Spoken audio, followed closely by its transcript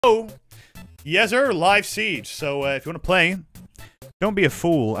Oh, yes sir, live siege. So if you want to play, don't be a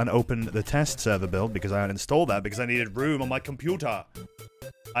fool and open the test server build because I uninstalled that because I needed room on my computer.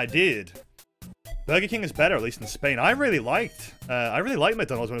 I did. Burger King is better, at least in Spain. I really liked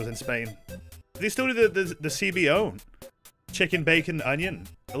McDonald's when I was in Spain. They still do the CBO. Chicken, bacon, onion.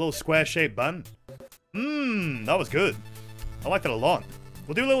 A little square-shaped bun. Mmm, that was good. I liked it a lot.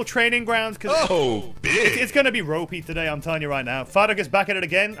 We'll do a little training grounds because it's going to be ropey today, I'm telling you right now. Fado gets back at it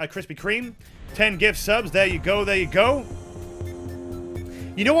again at Krispy Kreme. 10 gift subs. There you go, there you go.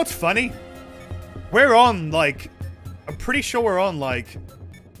 You know what's funny? We're on, like, I'm pretty sure we're on, like,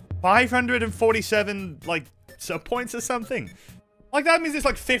 547, like, points or something. Like, that means it's,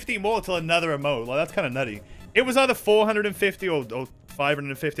 like, 50 more till another emote. Like, that's kind of nutty. It was either 450 or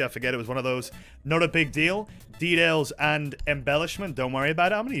 550, I forget. It was one of those. Not a big deal. Details and embellishment. Don't worry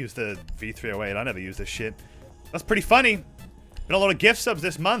about it. I'm going to use the V308. I never use this shit. That's pretty funny. Been a lot of gift subs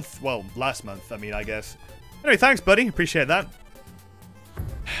this month. Well, last month, I mean, I guess. Anyway, thanks, buddy. Appreciate that.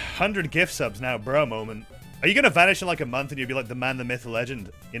 100 gift subs now, bro moment. Are you going to vanish in like a month and you'll be like the man, the myth, the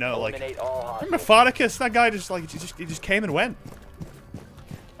legend? You know, like... Remember Farticus? That guy just, like, he just came and went.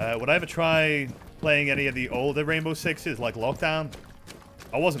 Would I ever try playing any of the older Rainbow Sixes, like Lockdown?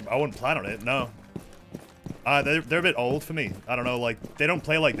 I wouldn't plan on it, no. They're a bit old for me. I don't know, like, they don't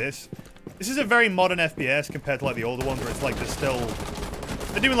play like this. This is a very modern FPS compared to, like, the older ones where it's, like,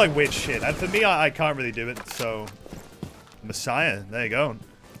 they're doing, like, weird shit. And for me, I can't really do it, so... Messiah, there you go.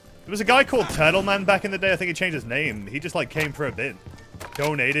 There was a guy called Turtleman back in the day. I think he changed his name. He just, like, came for a bit.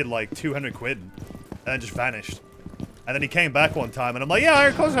 Donated, like, 200 quid. And then just vanished. And then he came back one time, and I'm like, yeah,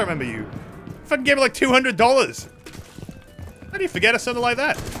 of course I remember you. Fucking gave me, like, $200. How do you forget of something like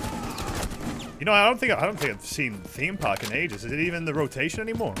that? You know, I don't think I've seen Theme Park in ages. Is it even the rotation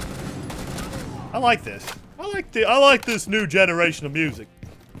anymore? I like this. I like this new generation of music.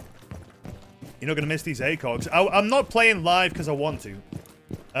 You're not gonna miss these ACOGs. I'm not playing live because I want to.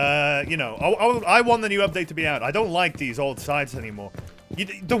 You know, I want the new update to be out. I don't like these old sites anymore.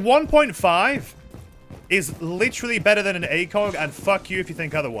 The 1.5 is literally better than an ACOG, and fuck you if you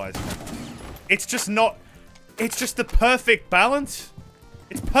think otherwise. It's just not... It's just the perfect balance.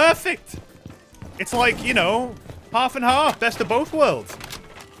 It's perfect. It's like, you know, half and half, best of both worlds.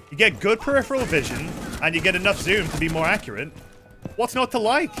 You get good peripheral vision, and you get enough zoom to be more accurate. What's not to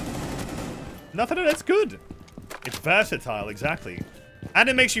like? Nothing of that's good. It's versatile, exactly. And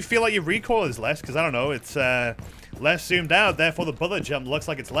it makes you feel like your recoil is less, because, I don't know, it's less zoomed out, therefore the bullet jump looks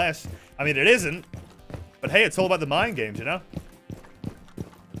like it's less. I mean, it isn't. But hey, it's all about the mind games, you know?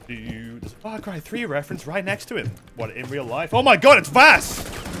 There's a Far Cry 3 reference right next to him. What, in real life? Oh my god, it's Vass!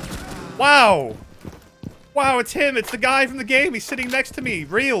 Wow! Wow, it's him! It's the guy from the game! He's sitting next to me!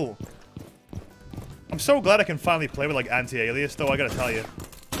 Real! I'm so glad I can finally play with, like, anti-alias, though, I gotta tell you.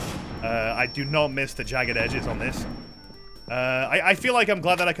 I do not miss the jagged edges on this. I feel like I'm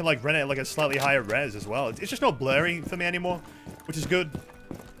glad that I can, like, run it at, like, a slightly higher res as well. It's just not blurry for me anymore, which is good.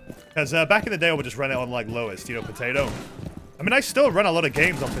 Because back in the day, I would just run it on, like, lowest, you know, potato. I mean, I still run a lot of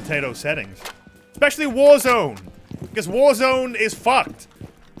games on potato settings. Especially Warzone. Because Warzone is fucked.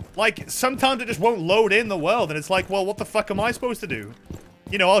 Like, sometimes it just won't load in the world, and it's like, well, what the fuck am I supposed to do?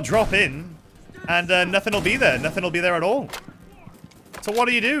 You know, I'll drop in, and nothing will be there. Nothing will be there at all. So what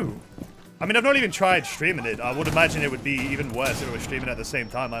do you do? I mean, I've not even tried streaming it. I would imagine it would be even worse if it was streaming at the same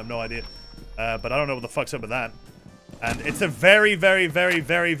time. I have no idea. But I don't know what the fuck's up with that. And it's a very, very, very,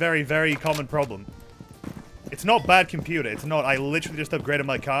 very, very, very common problem. It's not bad computer. It's not. I literally just upgraded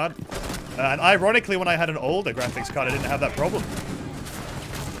my card. And ironically, when I had an older graphics card, I didn't have that problem.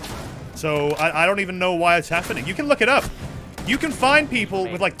 So I don't even know why it's happening. You can look it up. You can find people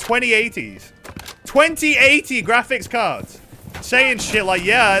with like 2080s. 2080 graphics cards. Saying shit like,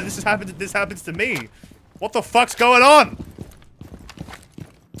 yeah, this happens to me. What the fuck's going on?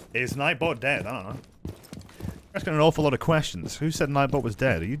 Is Nightbot dead? I don't know. Asking an awful lot of questions. Who said Nightbot was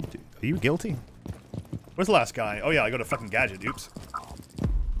dead? Are you guilty? Where's the last guy? Oh yeah, I got a fucking gadget, oops.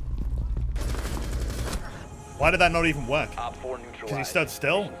 Why did that not even work? Because he stood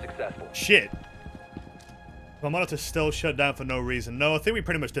still? Shit. My monitor still shut down for no reason. No, I think we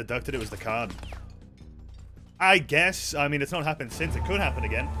pretty much deducted it was the card. I guess. I mean, it's not happened since. It could happen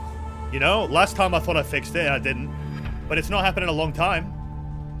again. You know, last time I thought I fixed it and I didn't. But it's not happened in a long time.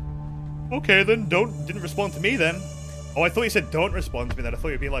 Okay, then didn't respond to me then. Oh, I thought you said don't respond to me then. I thought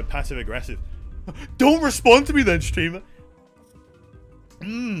you were being like passive aggressive. Don't respond to me then, streamer.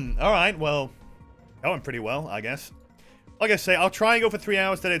 Alright, well. That went pretty well, I guess. Like I say, I'll try and go for 3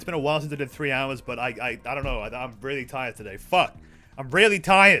 hours today. It's been a while since I did 3 hours, but I don't know. I'm really tired today. Fuck. I'm really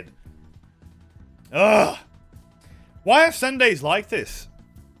tired. Ugh. Why are Sundays like this?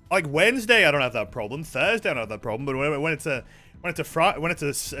 Like Wednesday, I don't have that problem. Thursday, I don't have that problem. But when it's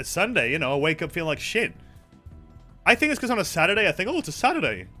a Sunday, you know, I wake up feeling like shit. I think it's because on a Saturday, I think, oh, it's a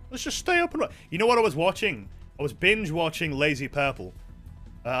Saturday. Let's just stay up and... You know what I was watching? I was binge watching Lazy Purple.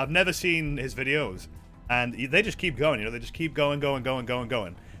 I've never seen his videos. And they just keep going, you know? They just keep going.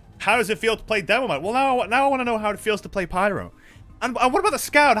 How does it feel to play Demo Mode? Well, now I want to know how it feels to play Pyro. And what about the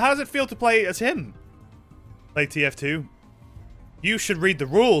Scout? How does it feel to play as him? Play TF2. You should read the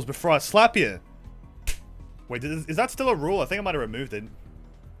rules before I slap you. Wait, is that still a rule? I think I might have removed it.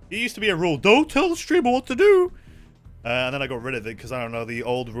 It used to be a rule. Don't tell the streamer what to do. And then I got rid of it because, I don't know, the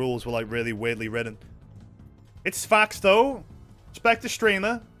old rules were, like, really weirdly written. It's facts, though. Respect the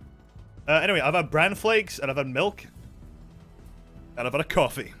streamer. Anyway, I've had bran flakes, and I've had milk. And I've had a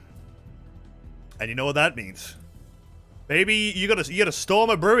coffee. And you know what that means. Baby, you got a storm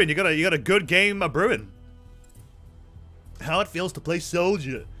of brewing. You got a good game of brewing. How it feels to play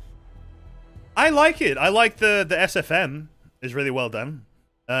Soldier. I like it. I like the SFM is really well done.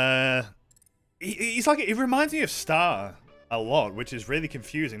 He's like, it reminds me of Star a lot, which is really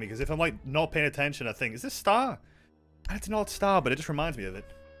confusing because if I'm like not paying attention, I think, is this Star? It's not Star, but it just reminds me of it.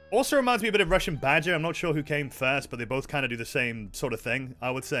 Also reminds me a bit of Russian Badger. I'm not sure who came first, but they both kind of do the same sort of thing,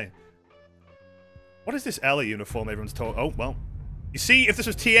 I would say. What is this Ellie uniform everyone's told? Oh, well. You see, if this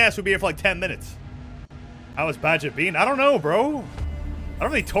was TS, we'd be here for like 10 minutes. How has Badger been? I don't know, bro. I don't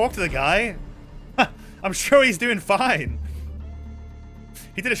really talk to the guy. I'm sure he's doing fine.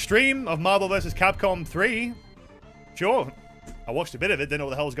 He did a stream of Marvel vs. Capcom 3. Sure. I watched a bit of it, didn't know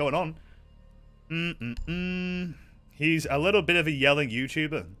what the hell was going on. He's a little bit of a yelling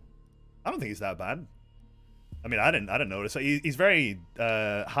YouTuber. I don't think he's that bad. I mean, I didn't notice. He's very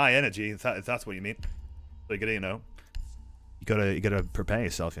high energy, if that's what you mean. So you gotta, you know, you gotta prepare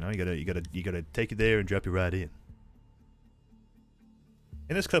yourself, you know. You gotta take it there and drop it right in.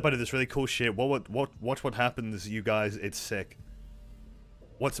 In this clip, I did this really cool shit. Watch what happens, you guys. It's sick.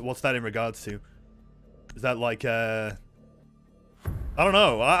 What's that in regards to? Is that like I don't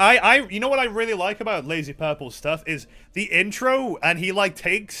know. You know what I really like about Lazy Purple's stuff is the intro, and he like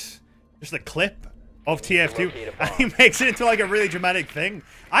takes just a clip of TF2 and he makes it into like a really dramatic thing.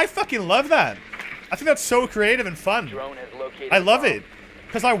 I fucking love that. I think that's so creative and fun. I love it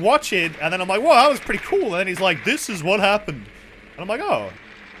because I watch it and then I'm like, whoa, that was pretty cool. And then he's like, this is what happened, and I'm like, oh,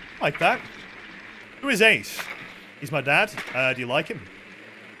 I like that. Who is Ace? He's my dad. Do you like him?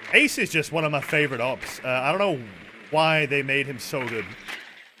 Ace is just one of my favorite ops. I don't know why they made him so good.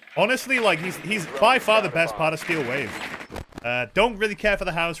 Honestly, like, he's by far the best part of Steel Wave. Don't really care for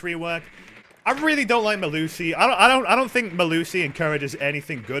the house rework. I really don't like Malusi. I don't think Malusi encourages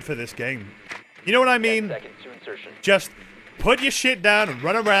anything good for this game. You know what I mean? Just put your shit down and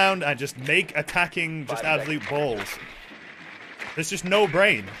run around and just make attacking just absolute balls. There's just no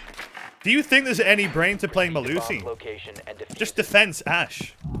brain. Do you think there's any brain to playing Malusi? Just defense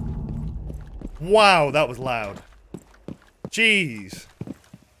Ash. Wow, that was loud. Jeez.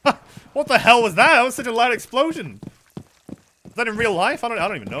 What the hell was that? That was such a loud explosion. Is that in real life? I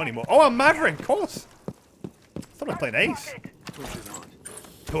don't even know anymore. Oh, I'm Maverick, of course. I thought I was playing Ace.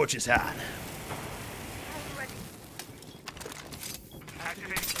 Torch is on.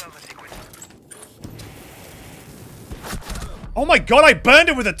 Oh my god, I burned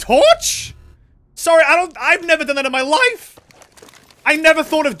it with a torch? Sorry, I've never done that in my life. I never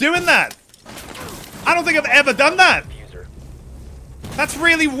thought of doing that. I don't think I've ever done that. That's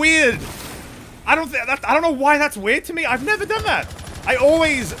really weird. I don't know why that's weird to me. I've never done that. I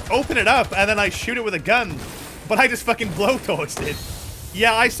always open it up and then I shoot it with a gun, but I just fucking blowtorched it.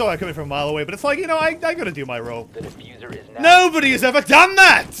 Yeah, I saw it coming from a mile away, but it's like, you know, I gotta do my role. The diffuser is now. Nobody has ever done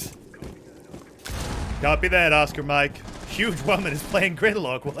that! Copy that, Oscar Mike. Huge woman is playing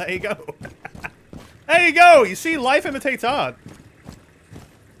Gridlock. Well, there you go. There you go! You see, life imitates art.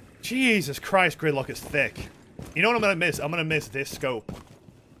 Jesus Christ, Gridlock is thick. You know what I'm gonna miss? I'm gonna miss this scope.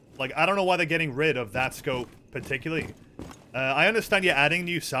 Like, I don't know why they're getting rid of that scope, particularly. I understand you're adding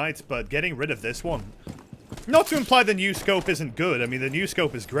new sights, but getting rid of this one. Not to imply the new scope isn't good. I mean, the new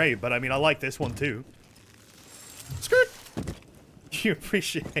scope is great, but I mean, I like this one too. Skirt! You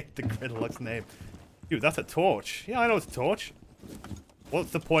appreciate the Gridlock's name. Dude, that's a torch. Yeah, I know it's a torch.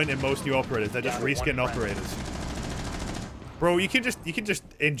 What's the point in most new operators? They're just reskin operators. Bro, you can just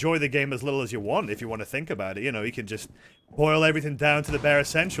enjoy the game as little as you want if you want to think about it. You know, you can just boil everything down to the bare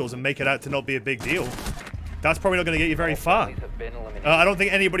essentials and make it out to not be a big deal. That's probably not going to get you very far. I don't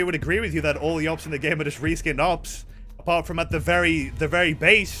think anybody would agree with you that all the ops in the game are just reskinned ops, apart from at the very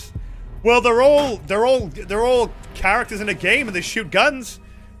base. Well, they're all characters in a game and they shoot guns.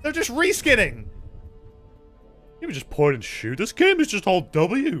 They're just reskinning. You would just point and shoot. This game is just all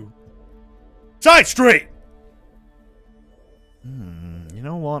W. Side street! You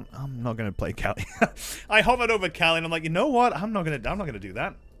know what? I'm not gonna play Cali. I hovered over Cali and I'm like, you know what? I'm not gonna do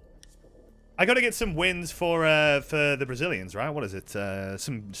that. I gotta get some wins for the Brazilians, right? What is it?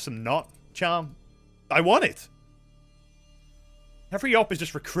 Some knot charm? I want it. Every op is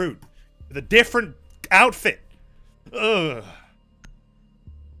just recruit with a different outfit. Ugh.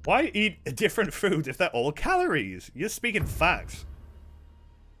 Why eat a different food if they're all calories? You're speaking facts.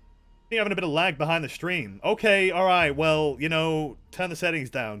 I think having a bit of lag behind the stream. Okay, alright, well, you know, turn the settings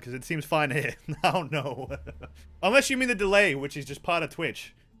down, because it seems fine here. Oh, no. Unless you mean the delay, which is just part of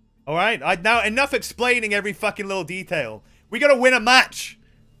Twitch. Alright? Now, enough explaining every fucking little detail. We gotta win a match!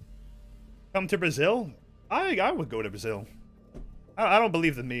 Come to Brazil? I would go to Brazil. I don't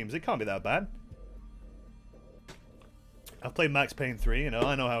believe the memes. It can't be that bad. I've played Max Payne 3, you know,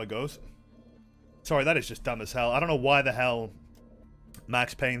 I know how it goes. Sorry, that is just dumb as hell. I don't know why the hell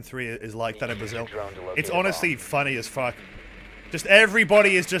Max Payne 3 is like that in Brazil. It's honestly funny as fuck. Just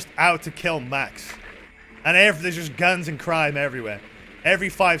everybody is just out to kill Max. And there's just guns and crime everywhere. Every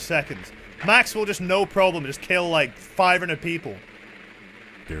 5 seconds. Max will just no problem just kill like 500 people.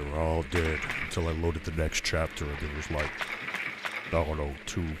 They were all dead until I loaded the next chapter and there was like, I don't know,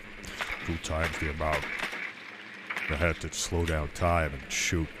 two times the amount. I had to slow down time and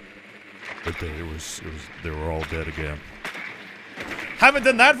shoot. But they were all dead again. Haven't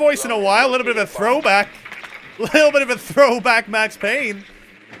done that voice in a while. A little bit of a throwback. A little bit of a throwback Max Payne.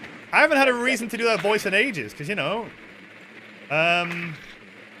 I haven't had a reason to do that voice in ages, because, you know. 5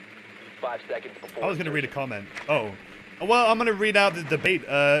 seconds before I was going to read a comment. Oh. Well, I'm going to read out the debate.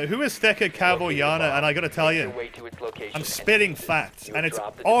 Who is thicker, Cav or Yana? And I got to tell you, I'm spitting facts. And it's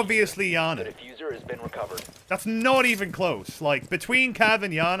obviously Yana. That's not even close. Like, between Cav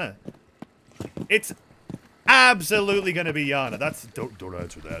and Yana, it's absolutely going to be Yana. That's... Don't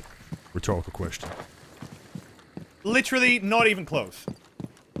answer that. Rhetorical question. Literally not even close.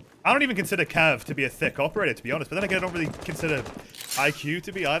 I don't even consider Cav to be a thick operator, to be honest. But then again, I don't really consider IQ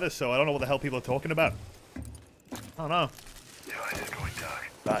to be either, so I don't know what the hell people are talking about. I don't know.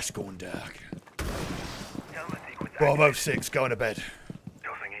 That's going dark. Bravo 6, going to bed.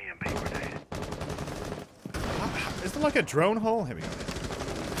 Is there like a drone hole? Here we go.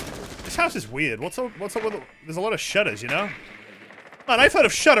 This house is weird. What's up with it? There's a lot of shutters, you know? Man, I've heard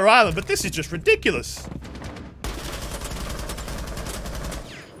of Shutter Island, but this is just ridiculous.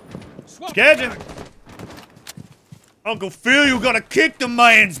 Scared you? Uncle Phil, you gotta kick the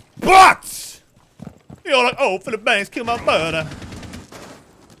man's butt! You're like, oh, for the banks, kill my brother.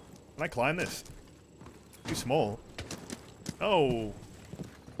 Can I climb this? Too small. Oh.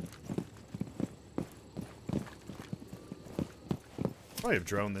 Probably have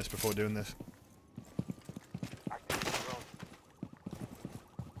droned this before doing this.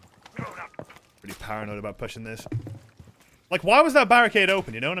 Pretty paranoid about pushing this. Like, why was that barricade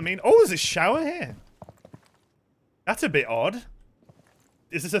open? You know what I mean? Oh, there's a shower here. That's a bit odd.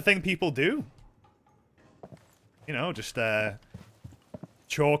 Is this a thing people do? You know, just,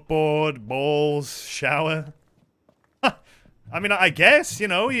 chalkboard, balls, shower. Huh. I mean, I guess, you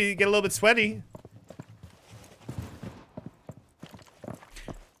know, you get a little bit sweaty.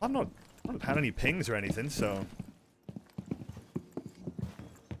 I've not had any pings or anything, so...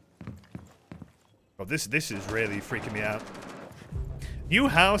 Oh, this is really freaking me out. New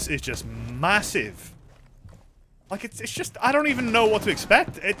house is just massive. Like, it's just... I don't even know what to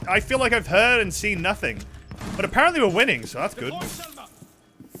expect. I feel like I've heard and seen nothing. But apparently we're winning, so that's good.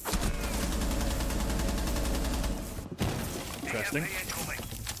 Interesting.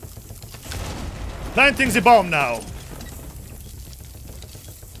 Planting the bomb now.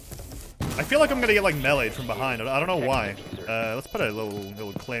 I feel like I'm gonna get like meleeed from behind. I don't know why. Let's put a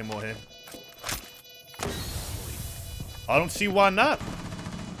little claymore here. I don't see why not.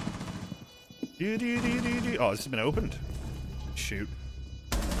 Oh, this has been opened. Shoot.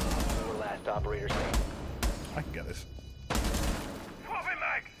 Last operator. I can get this.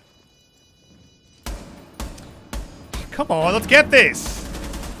 Come on, let's get this.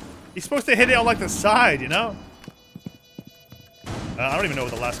 He's supposed to hit it on like the side, you know? I don't even know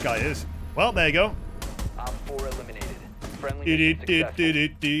what the last guy is. Well, there you go. Op 4 eliminated. Friendly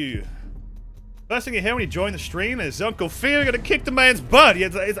First thing you hear when you join the stream is Uncle Phil gonna kick the man's butt.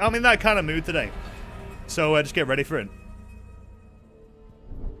 I'm in that kind of mood today. So just get ready for it.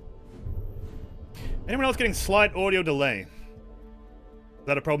 Anyone else getting slight audio delay? Is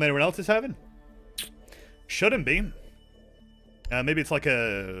that a problem anyone else is having? Shouldn't be. Maybe it's like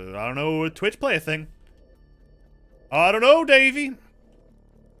a, I don't know, a Twitch player thing. I don't know, Davey.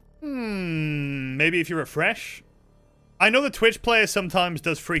 Maybe if you refresh, I know the Twitch player sometimes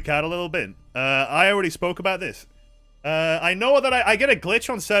does freak out a little bit. I already spoke about this. I know that I get a glitch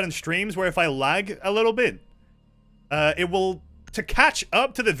on certain streams where if I lag a little bit, it will, to catch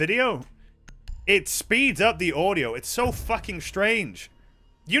up to the video, it speeds up the audio. It's so fucking strange.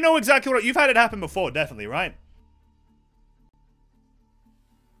 You know exactly what, you've had it happen before, definitely, right?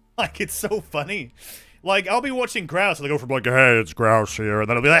 Like, it's so funny. Like, I'll be watching Grouse, and they go from like, hey, it's Grouse here, and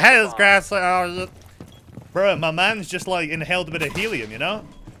then I'll be like, hey, it's Grouse here. Bruh, my man's just like inhaled a bit of helium, you know?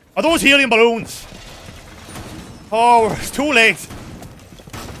 Are those helium balloons? Oh, it's too late.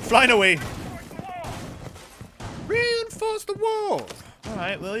 Flying away. Reinforce the wall.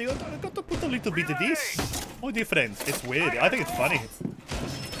 Alright, well, you got to put a little bit of this. No difference. It's weird. I think it's funny.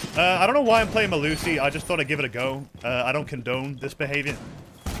 I don't know why I'm playing Malusi. I just thought I'd give it a go. I don't condone this behavior.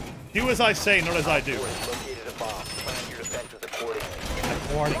 Do as I say, not as I do.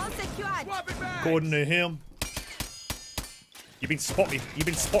 According to him. You've been spotted. You've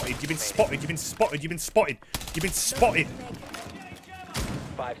been spotted. You've been spotted. You've been spotted. You've been spotted. You've been spotted.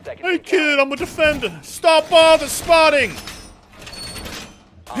 5 seconds. Hey kid, I'm a defender. Stop all the spotting.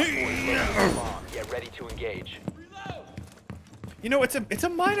 Get ready to engage. You know, it's a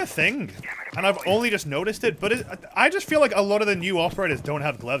minor thing, and I've only just noticed it. But I just feel like a lot of the new operators don't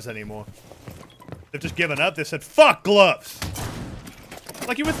have gloves anymore. They've just given up. They said, "Fuck gloves."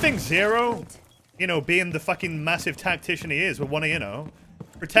 Like you would think Zero, you know, being the fucking massive tactician he is, would want to, you know,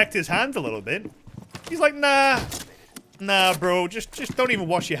 protect his hands a little bit. He's like, nah, bro, just don't even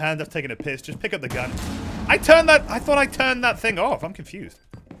wash your hands after taking a piss. Just pick up the gun. I thought I turned that thing off. I'm confused.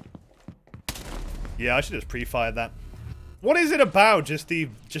 Yeah, I should have just pre-fired that. What is it about just the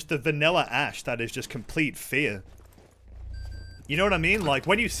vanilla Ash that is just complete fear? You know what I mean? Like,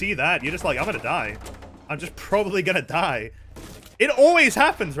 when you see that, you're just like, I'm gonna die. I'm just probably gonna die. It always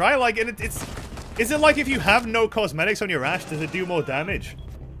happens, right? Like, and is it like if you have no cosmetics on your Ash, does it do more damage?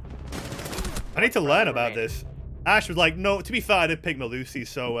 I need to learn about this. Ash was like, no, to be fair, I did pick Malusi,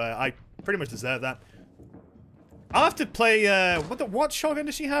 so I pretty much deserve that. I'll have to play, what shotgun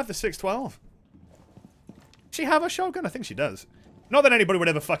does she have? The 612? Does she have a shotgun? I think she does. Not that anybody would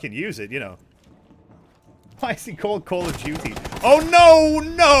ever fucking use it, you know. Why is he called Call of Duty? Oh, no,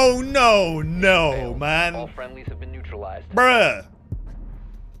 man. All friendlies have been neutralized. Bruh.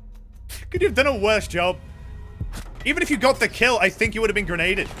 Could you have done a worse job? Even if you got the kill, I think you would have been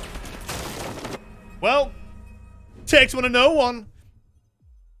grenaded. Well, takes one to know one.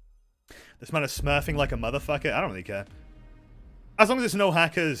 This man is smurfing like a motherfucker. I don't really care. As long as it's no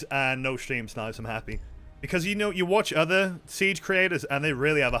hackers and no stream snipes, I'm happy. Because, you know, you watch other Siege creators and they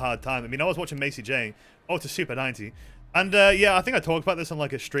really have a hard time. I mean, I was watching Macy J. Oh, to Super 90. And, yeah, I think I talked about this on,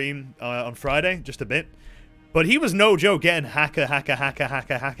 like, a stream on Friday, just a bit. But he was no joke getting hacker,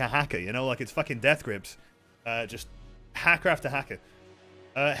 you know? Like, it's fucking death grips. Just hacker after hacker.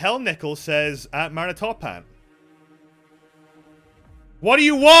 Hell Nickel says, at MarioInATopHat. What do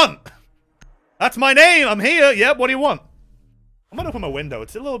you want? That's my name. I'm here. Yep, what do you want? I'm gonna open my window.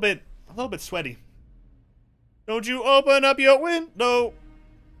 It's a little bit sweaty. Don't you open up your window.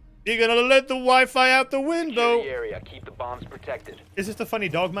 You're gonna let the Wi-Fi out the window. Secure the area. Keep the bombs protected. Is this the funny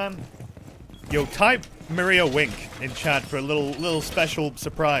dog man? Yo, type Mario Wink in chat for a little special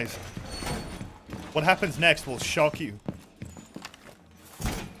surprise. What happens next will shock you.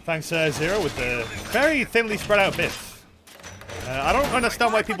 Thanks, Zero, with the very thinly spread out bits. I don't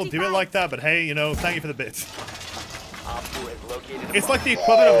understand why people do it like that, but hey, you know, thank you for the bits. It's like the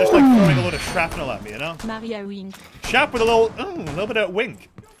equivalent of just like throwing a load of shrapnel at me, you know? Mario Wink. Shap with a little bit of wink.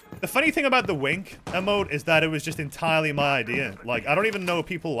 The funny thing about the wink emote is that it was just entirely my idea. Like, I don't even know if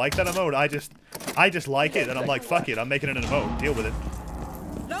people like that emote. I just like it, and I'm like, fuck it, I'm making it an emote. Deal with it.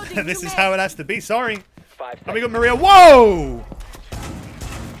 And this is how it has to be. Sorry. And we got Maria. Whoa!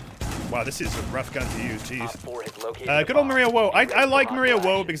 Wow, this is a rough gun to use. Jeez. Good old Maria. Whoa. I like Maria.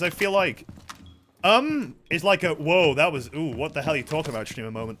 Whoa because I feel like is like a whoa. That was what the hell are you talking about, streamer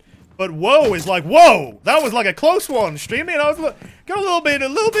moment. But whoa is like whoa. That was like a close one, streaming. I was got a little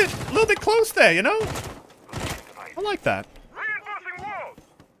bit close there, you know. I like that.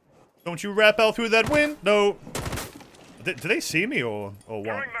 Don't you rappel through that window. Do they see me or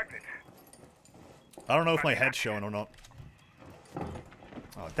what? I don't know if my head's showing or not.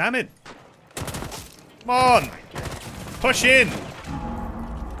 Oh, damn it. Come on. Push in.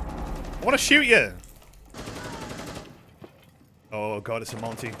 I want to shoot you. Oh, God, it's a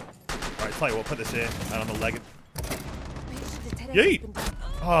Monty. Alright, tell you what, put this here. And I'm gonna leg it. Yeet.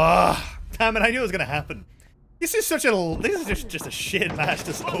 Ah, damn it, I knew it was going to happen. This is just a shit match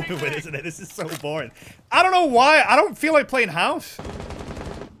to open with, isn't it? This is so boring. I don't know why. I don't feel like playing house.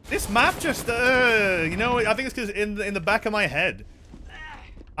 This map just, you know, I think it's because in the back of my head,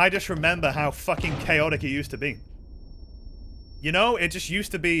 I just remember how fucking chaotic it used to be. You know, it just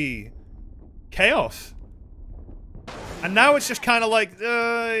used to be chaos. And now it's just kind of like,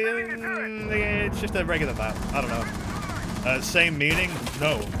 it's just a regular map. I don't know. Same meaning?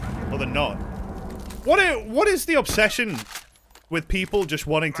 No. Well, they're not. What is the obsession with people just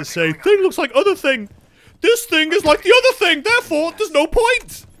wanting to say, thing looks like other thing. This thing is like the other thing, therefore there's no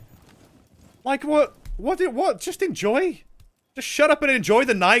point. Like what? What? Just enjoy. Just shut up and enjoy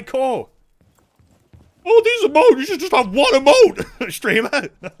the night core. Oh, these emotes, you should just have one emote, streamer.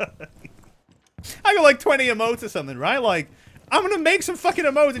 I got like 20 emotes or something, right? Like, I'm gonna make some fucking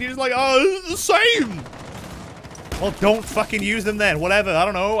emotes and you're just like, oh, this is the same. Well, don't fucking use them then. Whatever, I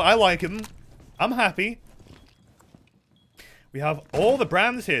don't know. I like them. I'm happy. We have all the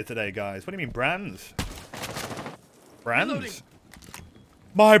brands here today, guys. What do you mean, brands? Brands? Reloading.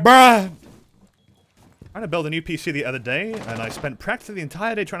 My brand! I tried to build a new PC the other day, and I spent practically the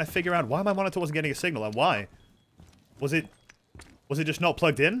entire day trying to figure out why my monitor wasn't getting a signal, and why. Was it just not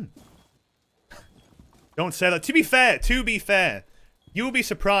plugged in? Don't say that. To be fair, you will be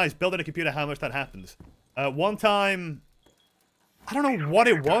surprised building a computer how much that happens. One time, I don't know what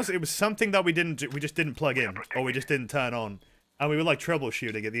it was. It was something that we just didn't plug in, or we just didn't turn on. And we were like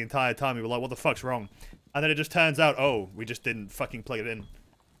troubleshooting it the entire time. We were like, what the fuck's wrong? And then it just turns out, oh, we just didn't fucking plug it in.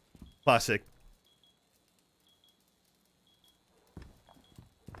 Classic.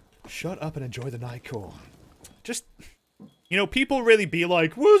 Shut up and enjoy the night core. Just, you know, people really be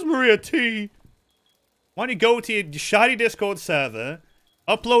like, where's Maria T? Why don't you go to your shiny Discord server,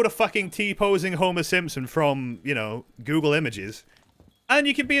 upload a fucking T-posing Homer Simpson from, you know, Google Images, and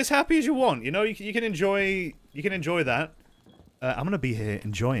you can be as happy as you want. You know, you can enjoy that. I'm gonna be here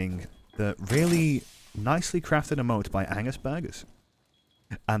enjoying the really nicely crafted emote by Angus Burgers.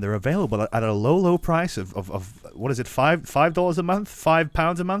 And they're available at a low price of what is it, $5 a month?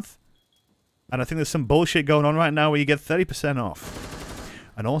 £5 a month? And I think there's some bullshit going on right now where you get 30% off.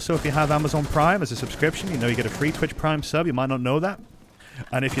 And also, if you have Amazon Prime as a subscription, you know you get a free Twitch Prime sub. You might not know that.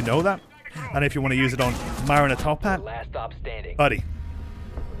 And if you know that, and if you want to use it on MarioInATopHat, buddy,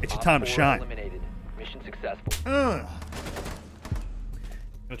 it's your time to shine. Mission successful. I'm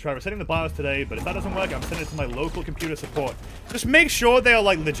gonna try resetting the BIOS today, but if that doesn't work, I'm sending it to my local computer support. Just make sure they are,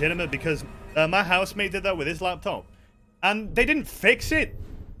 like, legitimate, because my housemate did that with his laptop. And they didn't fix it.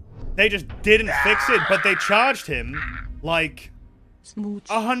 They just didn't fix it, but they charged him, like,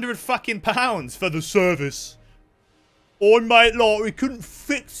 £100 fucking pounds for the service. Oh, mate, like, we couldn't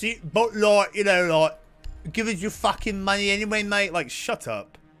fix it, but, like, you know, like, give us your fucking money anyway, mate. Like, shut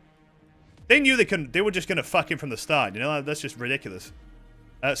up. They knew they couldn't. They were just gonna fuck him from the start, you know? That's just ridiculous.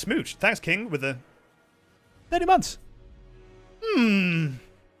 Smooch, thanks, King, with the 30 months.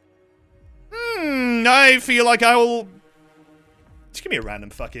 I feel like I will... Just give me a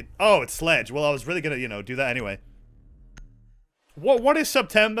random fuck it. Oh, it's Sledge. Well, I was really gonna, you know, do that anyway. What is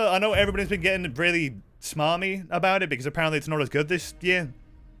September? I know everybody's been getting really smarmy about it because apparently it's not as good this year.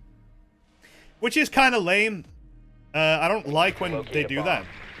 Which is kind of lame. I don't like when they do that.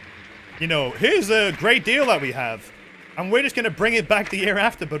 You know, here's a great deal that we have. And we're just gonna bring it back the year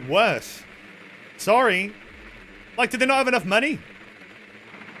after, but worse. Sorry. Like, did they not have enough money?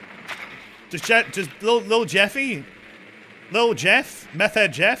 Just little Jeffy? Little Jeff? Meth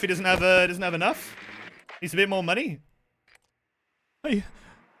head Jeff? He doesn't have enough? Needs a bit more money? Hey,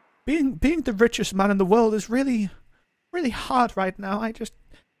 being the richest man in the world is really hard right now. I'm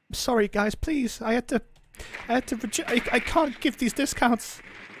sorry guys, please. I can't give these discounts.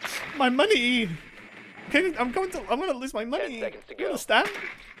 My money. I'm gonna lose my money. 10 seconds to go. You understand?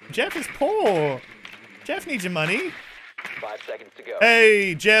 Jeff is poor. Jeff needs your money. 5 seconds to go.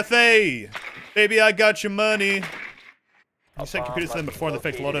 Hey, Jeff, hey. Baby, I got your money. You sent computers to them before and they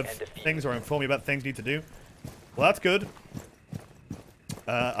fixed a lot of things or inform me about things you need to do. Well, that's good.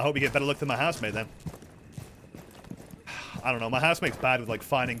 I hope you get better luck than my housemate then. I don't know. My housemate's bad with like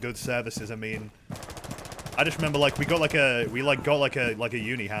finding good services. I mean, I just remember like we got like a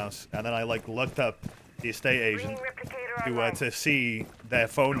uni house, and then I like looked up the estate agent to see their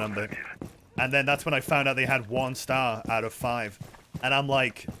phone number, and then that's when I found out they had 1 star out of 5, and I'm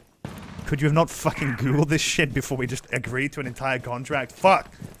like, could you have not fucking Googled this shit before we just agreed to an entire contract?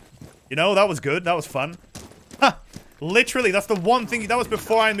 Fuck. You know, that was good. That was fun. Huh. Literally, that's the one thing. That was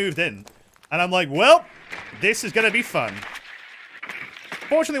before I moved in. And I'm like, well, this is gonna be fun.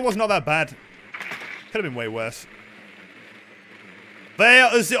 Fortunately, it was not that bad. Could have been way worse.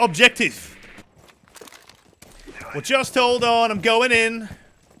 There is the objective. Well, just hold on. I'm going in.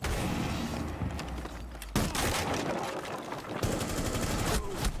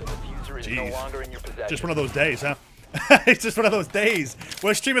 no Jeez. longer in your possession. Just one of those days, huh? It's just one of those days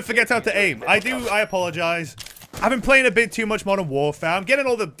where streamer forgets how to aim. I apologize. I've been playing a bit too much Modern Warfare. I'm getting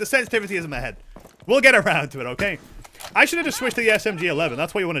all the sensitivity is in my head. We'll get around to it, okay? I should have just switched to the SMG-11.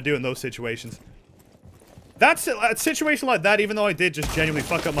 That's what you want to do in those situations. That's a situation like that, even though I did just genuinely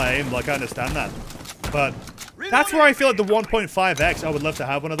fuck up my aim, like, I understand that. But that's where I feel like the 1.5x, I would love to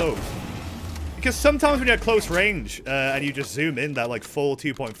have one of those. Because sometimes when you're at close range, and you just zoom in that, like, full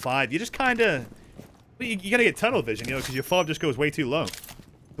 2.5, you just kind of... You gotta get tunnel vision, you know, because your fob just goes way too low.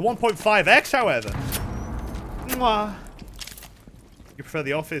 The 1.5x, however... Mwah. You prefer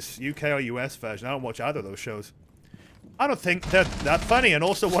the Office UK or US version? I don't watch either of those shows. I don't think they're that funny, and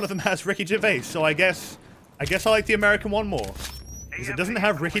also one of them has Ricky Gervais, so I guess I like the American one more. Because it doesn't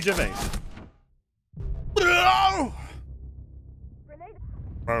have Ricky Gervais.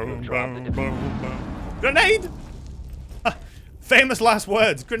 Grenade! Famous last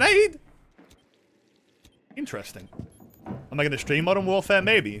words. Grenade! Interesting. Am I going to stream Modern Warfare?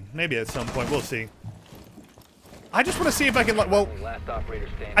 Maybe. Maybe at some point. We'll see. I just want to see if I can, like, well,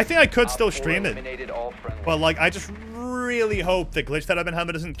 I think I could still stream it. But, like, I just really hope the glitch that I've been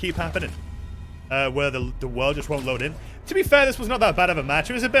having doesn't keep happening. Where the world just won't load in. To be fair, this was not that bad of a match.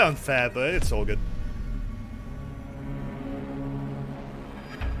 It was a bit unfair, but it's all good.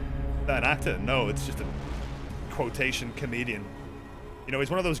 Is that an actor? No, it's just a quotation comedian. You know, he's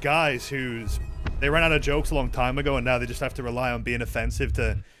one of those guys who's... They ran out of jokes a long time ago, and now they just have to rely on being offensive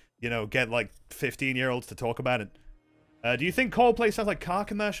to, you know, get, like, 15-year-olds to talk about it. Do you think Coldplay sounds like car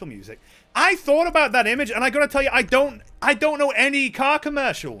commercial music? I thought about that image, and I gotta tell you, I don't know any car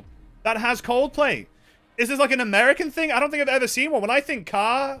commercial that has Coldplay. Is this like an American thing? I don't think I've ever seen one. When I think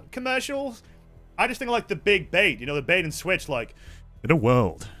car commercials, I just think of, like, the big bait. You know, the bait and switch, like... In a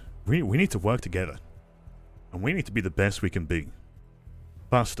world, we need to work together. And we need to be the best we can be.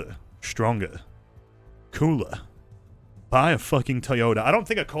 Faster, stronger, cooler. Buy a fucking Toyota. I don't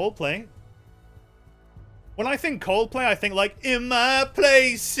think of Coldplay. When I think Coldplay, I think like, in my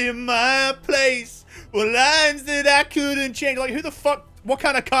place, well, lines that I couldn't change. Like, who the fuck, what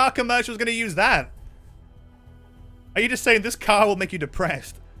kind of car commercial is going to use that? Are you just saying this car will make you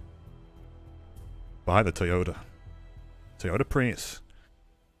depressed? Buy the Toyota. Toyota Prius.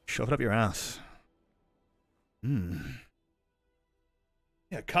 Shove it up your ass.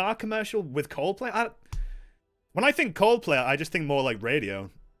 Yeah, car commercial with Coldplay? When I think Coldplay, I just think more like radio,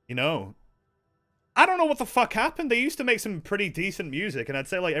 you know? I don't know what the fuck happened. They used to make some pretty decent music, and I'd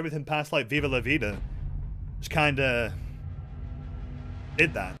say like everything past like Viva La Vida just kinda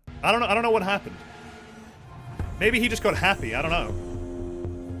did that. I don't know what happened. Maybe he just got happy, I don't know.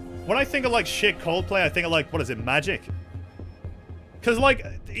 When I think of like shit Coldplay, I think of like, what is it, Magic? Cause like,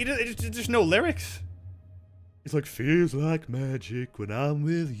 it's just no lyrics. It's like, feels like magic when I'm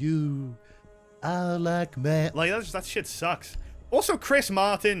with you. I like man. Like, that shit sucks. Also, Chris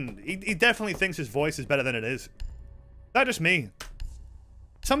Martin, he definitely thinks his voice is better than it is. That's just me.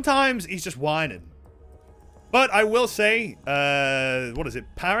 Sometimes he's just whining. But I will say, what is it?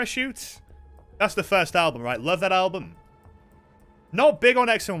 Parachutes? That's the first album, right? Love that album. Not big on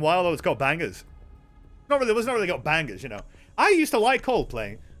X and Y, although it's got bangers. It was not really got bangers, you know. I used to like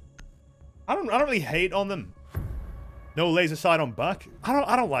Coldplay. I don't really hate on them. No laser sight on Buck.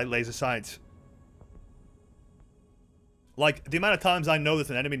 I don't like laser sights. Like, the amount of times I know there's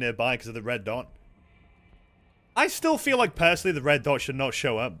an enemy nearby because of the red dot. I still feel like, personally, the red dot should not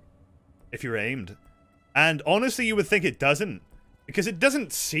show up if you're aimed. And honestly, you would think it doesn't. Because it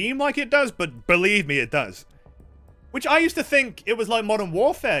doesn't seem like it does, but believe me, it does. Which I used to think it was like Modern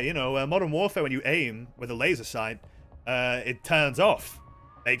Warfare, you know. Modern Warfare, when you aim with a laser sight, it turns off.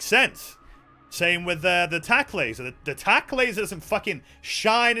 Makes sense. Same with the tac laser. The tac laser doesn't fucking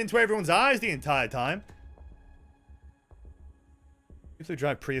shine into everyone's eyes the entire time. People who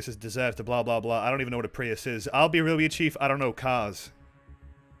drive Priuses deserve to blah, blah, blah. I don't even know what a Prius is. I'll be real with you, Chief. I don't know cars.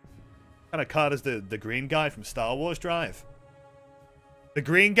 What kind of car does the green guy from Star Wars drive? The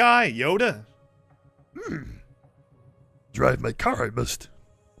green guy? Yoda? Drive my car, I must.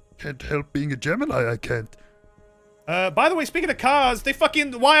 Can't help being a Gemini, I can't. By the way, speaking of cars,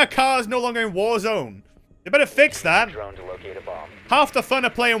 why are cars no longer in Warzone? They better fix that. Half the fun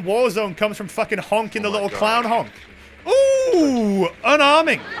of playing Warzone comes from fucking honking the little clown honk. Ooh,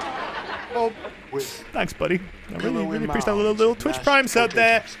 unarming. Oh, thanks, buddy. I really appreciate that little Twitch Prime sub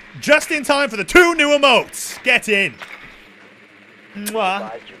there. Just in time for the 2 new emotes. Get in.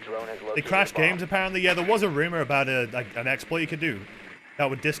 Mwah. They crash games, apparently. Yeah, there was a rumor about an exploit you could do that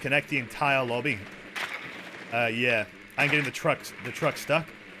would disconnect the entire lobby. Yeah. And getting the truck stuck.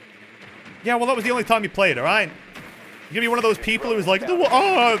 Yeah, well, that was the only time you played, alright? You're gonna be one of those people who's like,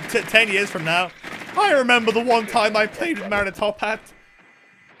 10 years from now, I remember the one time I played with MarioInATopHat.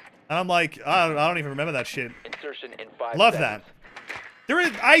 And I'm like, I don't even remember that shit. Insertion in 5 Love seconds.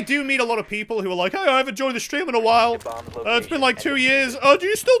 that. I do meet a lot of people who are like, hey, I haven't joined the stream in a while. It's been like 2 years. Do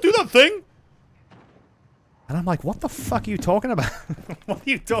you still do that thing? And I'm like, what the fuck are you talking about? What are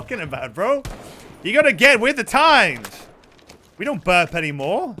you talking about, bro? You gotta get with the times. We don't burp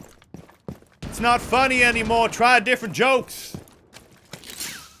anymore. It's not funny anymore. Try different jokes.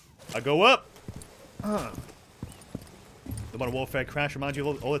 I go up. The Modern Warfare crash reminds you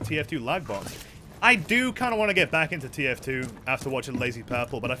of all the TF2 lag bots. I do kind of want to get back into TF2 after watching Lazy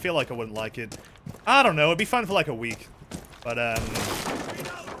Purple, but I feel like I wouldn't like it. I don't know. It'd be fun for like a week. But, I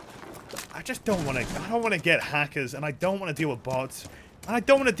just don't want to. I don't want to get hackers, and I don't want to deal with bots. And I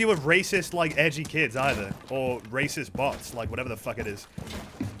don't want to deal with racist, like, edgy kids either. Or racist bots, like, whatever the fuck it is.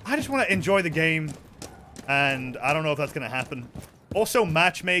 I just want to enjoy the game. And I don't know if that's going to happen. Also,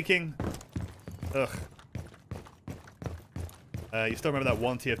 matchmaking. Ugh. You still remember that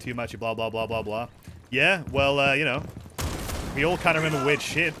one TF2 match, blah, blah, blah, blah, blah. Yeah, well, you know. We all kind of remember weird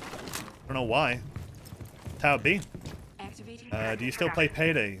shit. I don't know why. That's how it be. Do you still play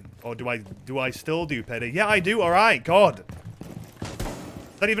Payday? Or do I still do Payday? Yeah, I do, alright, God.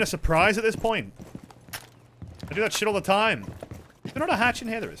 Is that even a surprise at this point? I do that shit all the time. Is there not a hatch in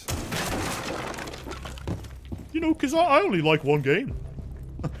here? There is. You know, because I only like one game.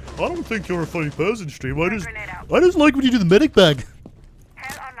 I don't think you're a funny person, stream. I just like when you do the medic bag.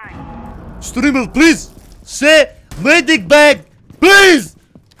 Streamers, please! Say medic bag! Please!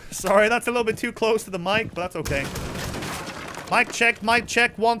 Sorry, that's a little bit too close to the mic, but that's okay. Mic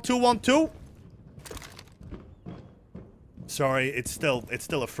check, 1 2 1 2. Sorry, it's still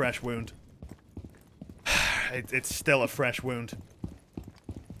a fresh wound. It's still a fresh wound.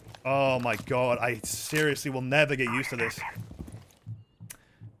 Oh my god, I seriously will never get used to this.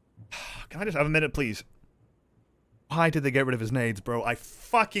 Can I just have a minute, please? Why did they get rid of his nades, bro? I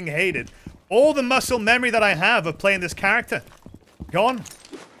fucking hate it. All the muscle memory that I have of playing this character. Gone.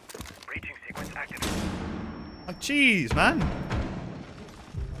 Breaching sequence active. Oh, jeez, man.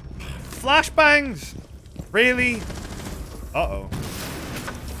 Flashbangs? Really? Uh-oh.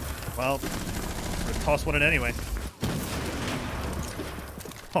 Well, let's toss one in anyway.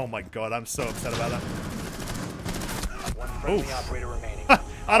 Oh my god, I'm so upset about that. Friendly operator remaining.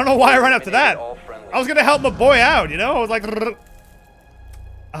 I don't know why I ran up to that. I was gonna help my boy out, you know? I was like...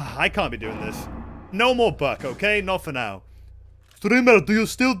 I can't be doing this. No more buck, okay? Not for now. Streamer, do you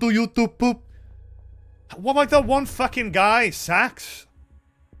still do YouTube poop? What, like that one fucking guy, Sax?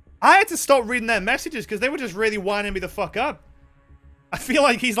 I had to stop reading their messages because they were just really winding me the fuck up. I feel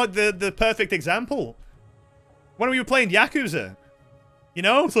like he's like the perfect example. When we were playing Yakuza. You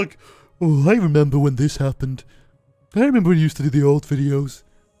know? It's like, oh, I remember when this happened. I remember when you used to do the old videos.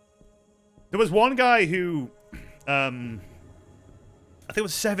 There was one guy who, I think it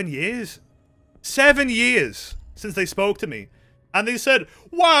was 7 years. 7 years since they spoke to me. And they said,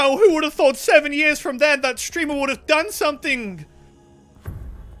 wow, who would have thought 7 years from then that streamer would have done something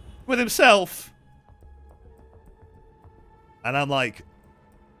with himself? And I'm like,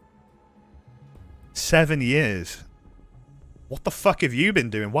 7 years? What the fuck have you been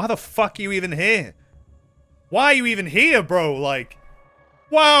doing? Why the fuck are you even here? Why are you even here, bro? Like,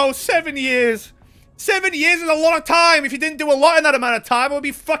 wow, 7 years. 7 years is a lot of time. If you didn't do a lot in that amount of time, I would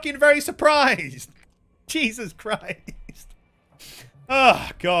be fucking very surprised. Jesus Christ. Oh,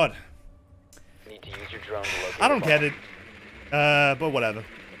 God. Need to use your drone to locate I don't get it. But whatever.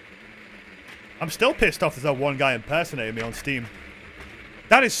 I'm still pissed off that one guy impersonated me on Steam.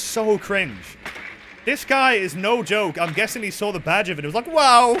 That is so cringe. This guy is no joke. I'm guessing he saw the badge of it. It was like,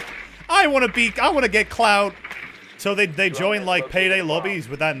 wow, I want to get clout. So they join like Payday lobbies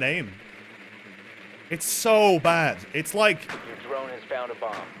with that name. It's so bad. It's like your drone has found a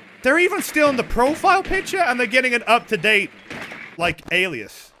bomb. They're even stealing the profile picture and they're getting an up-to-date like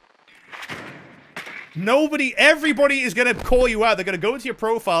alias. Everybody is gonna call you out. They're gonna go into your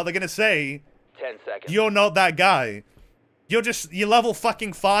profile. They're gonna say, 10 seconds. you're not that guy. You're level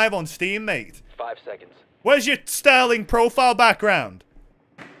fucking 5 on Steam, mate. 5 seconds. Where's your sterling profile background?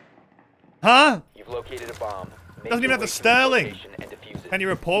 Huh? You've located a bomb. Doesn't even have the sterling. Can you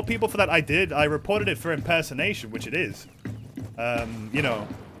report people for that? I did. I reported it for impersonation, which it is. You know.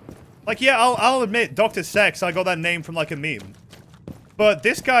 Like, yeah, I'll admit, Dr. Sex, I got that name from, like, a meme. But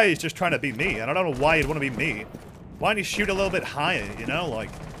this guy is just trying to be me, and I don't know why he'd want to be me. Why don't you shoot a little bit higher, you know? Like...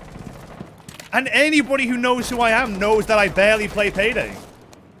 And anybody who knows who I am knows that I barely play Payday.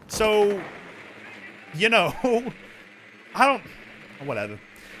 So... You know... I don't... Whatever.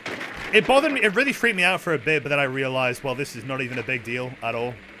 It bothered me. It really freaked me out for a bit, but then I realized, well, this is not even a big deal at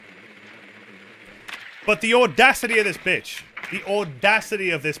all. But the audacity of this bitch. The audacity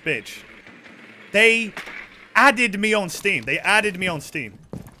of this bitch. They added me on Steam. They added me on Steam.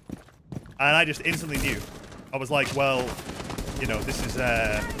 And I just instantly knew. I was like, well, you know, this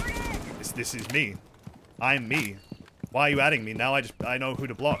is me. I'm me. Why are you adding me? Now I know who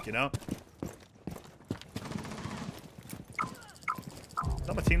to block, you know? Is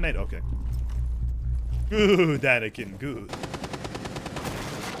that my teammate? Okay. Good, Anakin, good.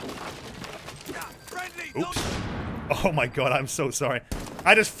 Oops. Oh my god, I'm so sorry.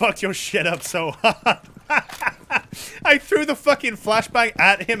 I just fucked your shit up so hard. I threw the fucking flashbang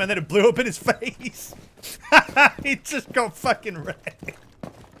at him and then it blew up in his face. He just got fucking wrecked.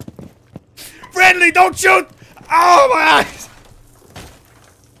 Friendly, don't shoot! Oh my eyes!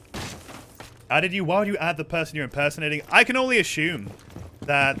 Why would you add the person you're impersonating? I can only assume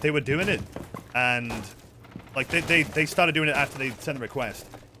that they were doing it. And, like, they started doing it after they sent the request.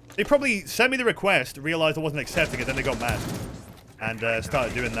 They probably sent me the request, realized I wasn't accepting it, then they got mad. And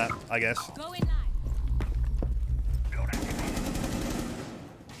started doing that, I guess.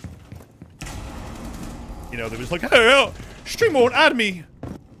 You know, they was like, hey, stream won't add me.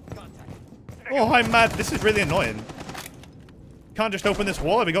 Oh, I'm mad. This is really annoying. Can't just open this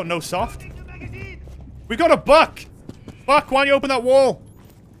wall. Have we got no soft? We got a buck. Buck, why don't you open that wall?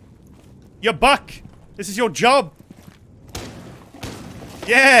 You buck. This is your job.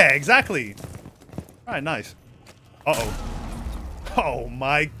 Yeah, exactly. Alright, nice. Uh-oh. Oh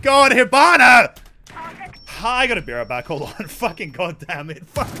my god, Hibana! I gotta be right back. Hold on. Fucking goddamn it.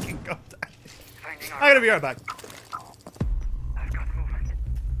 Fucking goddamn it. I gotta be right back.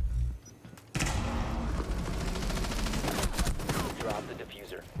 Drop the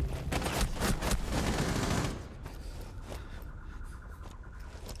diffuser.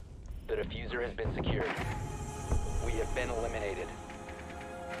 The diffuser has been secured. We have been eliminated.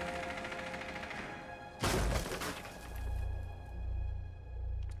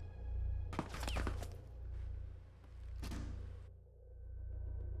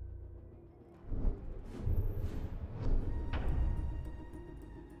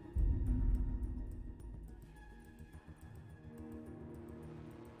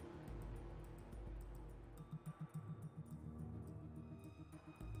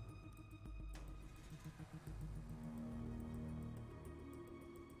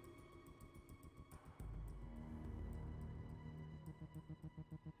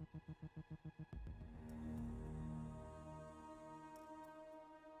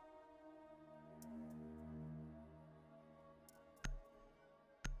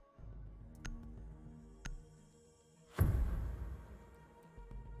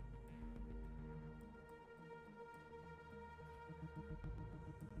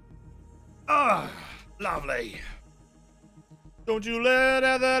 Ah, lovely. Don't you let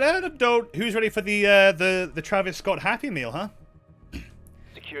out that antidote. Who's ready for the Travis Scott Happy Meal, huh?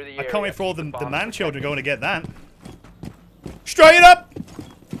 Secure the I area. can't wait for all the man children going to get that. Straight up!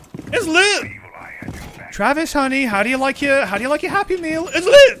 It's lit! Travis, honey, how do you like your Happy Meal? It's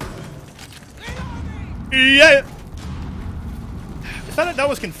lit! Yeah! That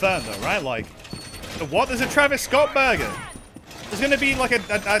was confirmed though, right? Like, what? There's a Travis Scott burger. There's gonna be like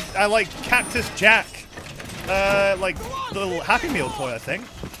a like Cactus Jack, like little Happy Meal toy, I think.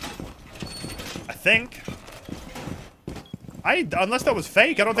 Unless that was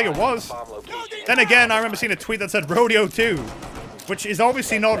fake, I don't think it was. Then again, I remember seeing a tweet that said Rodeo 2, which is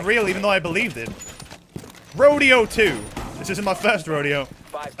obviously not real, even though I believed it. Rodeo 2. This isn't my first rodeo.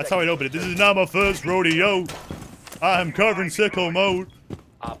 That's how I opened it. This is not my first rodeo. I'm covering sicko mode.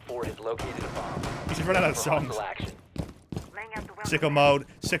 Op 4 has located a bomb. You should run out of songs. Action. Sicko mode,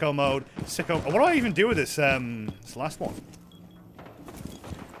 sicko mode, sicko. What do I even do with this? This last one.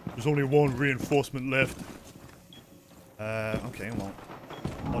 There's only one reinforcement left. Okay, well,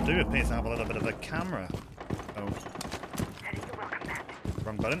 I'll do it. Pays to have a little bit of a camera. Oh,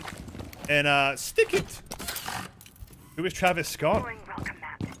 wrong button. And stick it. Who is Travis Scott?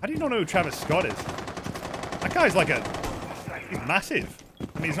 How do you not know who Travis Scott is? That guy's like he's massive.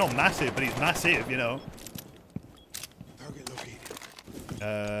 I mean, he's not massive, but he's massive, you know.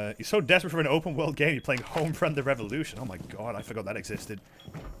 You're so desperate for an open world game, you're playing Homefront the Revolution. Oh my god, I forgot that existed.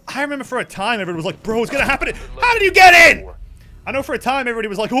 I remember for a time everybody was like, bro, it's gonna happen. How did you get in? I know for a time everybody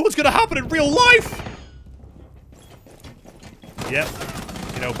was like, oh, it's gonna happen in real life. Yep.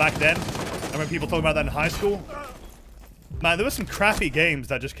 You know, back then, I remember people talking about that in high school. Man, there were some crappy games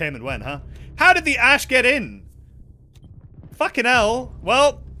that just came and went, huh? How did the Ash get in? Fucking hell.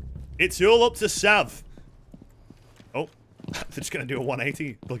 Well, it's all up to Sav. Oh. They're just gonna do a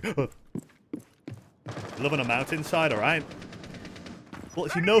 180. Like, You live on a mountainside, alright? Well,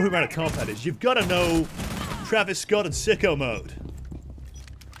 if you know who MarioInATopHat is, you've got to know Travis Scott in sicko mode.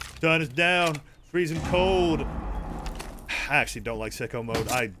 Turn us down, freezing cold. I actually don't like sicko mode.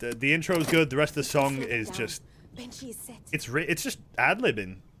 The intro's good, the rest of the song is just... It's just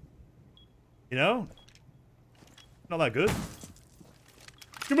ad-libbing. You know? Not that good.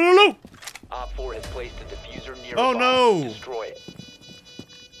 Give me the loot! Op 4 has placed a diffuser near Oh a bomb. no! Destroy it.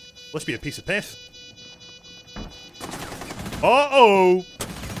 Must be a piece of piss. Uh-oh!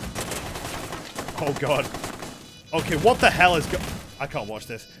 Oh god. Okay, what the hell is I can't watch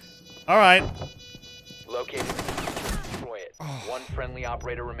this. Alright. Located the diffuser. Destroy it. One friendly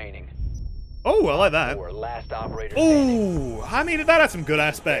operator remaining. Oh, I like that. Last operator standing. Oh, I mean, that had some good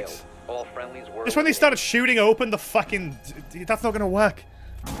aspects. All friendlies were Just when they started shooting open the fucking... That's not gonna work.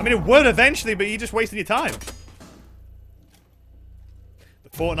 I mean, it would eventually, but you just wasted your time. The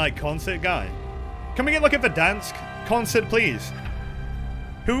Fortnite concert guy. Can we get a look at Verdansk concert, please?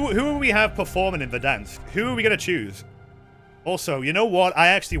 Who will we have performing in Verdansk? Who are we gonna choose? Also, you know what? I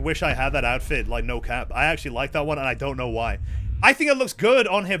actually wish I had that outfit, like, no cap. I actually like that one, and I don't know why. I think it looks good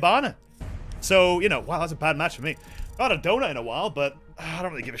on Hibana. So, you know, wow, that's a bad match for me. I had a donut in a while, but I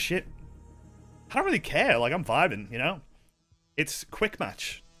don't really give a shit. I don't really care. Like, I'm vibing, you know? It's quick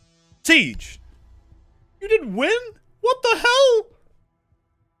match. Siege! You didn't win? What the hell?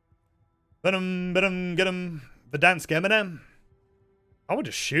 Get him. Verdansk Eminem. I would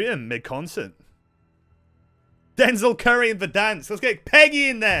just shoot him mid-concert. Denzel Curry and Verdansk. Let's get Peggy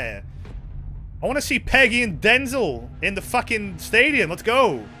in there. I want to see Peggy and Denzel in the fucking stadium. Let's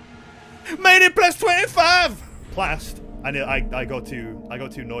go. Made it plus 25. Plast. I got too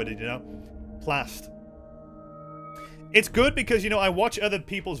annoyed, you know. Plast. It's good because, you know, I watch other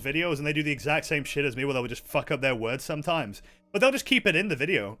people's videos and they do the exact same shit as me where they'll just fuck up their words sometimes. But they'll just keep it in the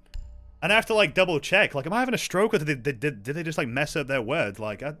video. And I have to, like, double check. Like, am I having a stroke or did they just, like, mess up their words?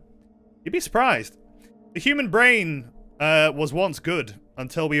 Like, you'd be surprised. The human brain was once good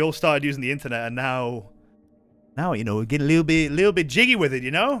until we all started using the internet, and now, you know, we're getting a little bit jiggy with it,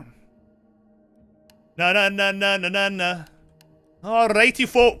 you know? Na. Alrighty,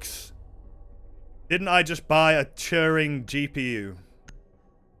 folks. Didn't I just buy a Turing GPU?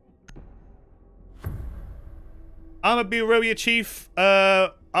 I'm a Bureau Chief.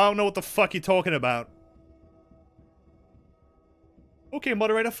 I don't know what the fuck you're talking about. Okay,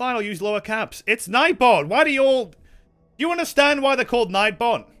 moderator, fine. I'll use lower caps. It's Nightbot. Why do you all... Do you understand why they're called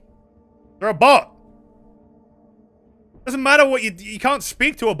Nightbot? They're a bot. Doesn't matter what you can't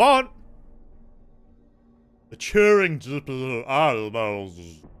speak to a bot. The Turing GPU,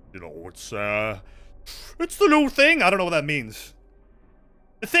 you know, it's the new thing. I don't know what that means.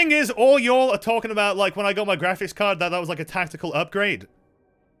 The thing is, all y'all are talking about, like, when I got my graphics card, that was like a tactical upgrade.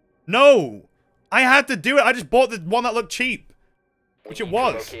 No! I had to do it. I just bought the one that looked cheap. Which it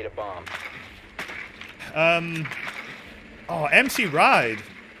was. Oh, MC Ride.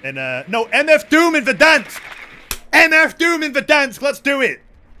 And, no, MF Doom in Verdansk! MF Doom in Verdansk! Let's do it!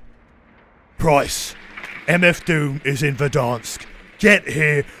 Price. MF Doom is in Verdansk. Get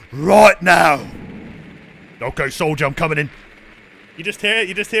here right now! Okay, soldier, I'm coming in. You just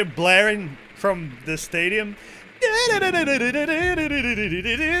hear blaring from the stadium.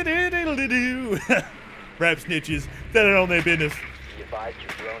 Rap snitches that are on their business. Be advised your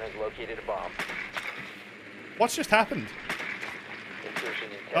drone has located a bomb. What's just happened?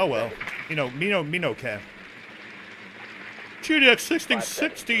 Insertion in 10 Oh well, seconds. you know, me no care. GDX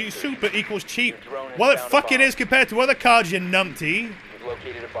 1660 super equals cheap. Well, it fucking is compared to other cards, you numpty. You've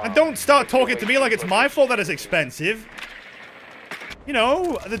located a bomb. And don't start talking to me like it's my fault that it's expensive. You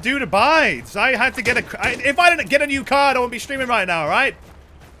know, the dude abides. I had to get if I didn't get a new card, I wouldn't be streaming right now, alright?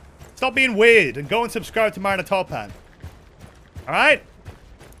 Stop being weird and go and subscribe to MarioInATopHat. Alright?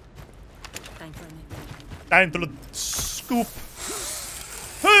 Time for the scoop.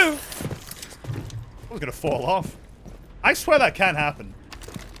 Who? I was gonna fall off. I swear that can't happen.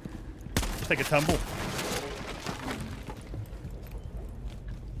 Just take a tumble.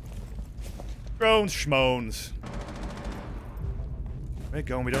 Drones, schmones. We're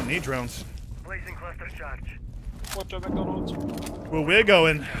going. We don't need drones. Placing cluster charge. Where we're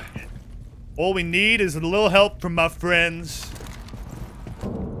going. All we need is a little help from my friends.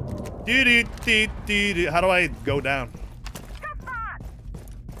 How do I go down?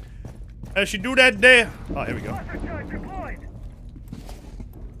 I should do that there. Oh, here we go. Cluster charge deployed.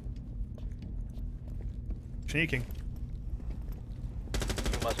 Sneaking.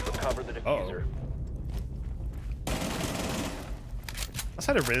 You must recover the diffuser.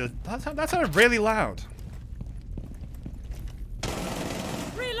 That sounded really loud.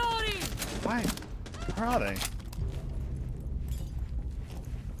 Reloading. Why? Where are they?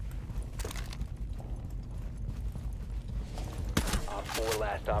 Four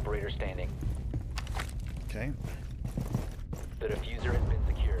last operator standing. Okay. The diffuser has been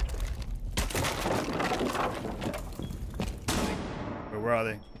secured. Where are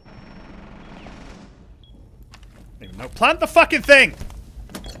they? I don't even know. Plant the fucking thing!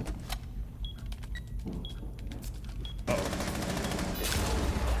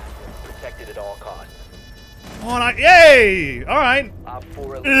 Protected at all costs. Oh, yay! Alright.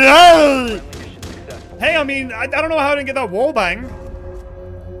 Hey, I mean, I don't know how I didn't get that wall bang.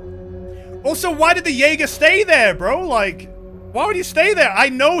 Also, why did the Jaeger stay there, bro? Like, why would he stay there? I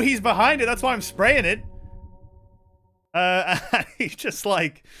know he's behind it. That's why I'm spraying it. He's just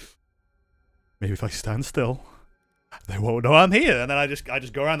like, maybe if I stand still, they won't know I'm here. And then I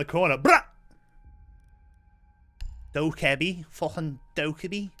just go around the corner. Brah! Dokebby. Fucking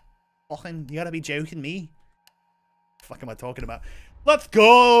Dokebby. Fucking, you gotta be joking me. What the fuck am I talking about? Let's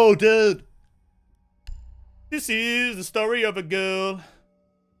go, dude. This is the story of a girl.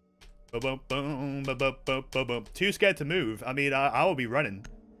 Too scared to move. I mean, I will be running.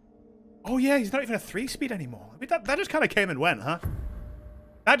 Oh yeah, he's not even a 3-speed anymore. I mean, that just kind of came and went, huh?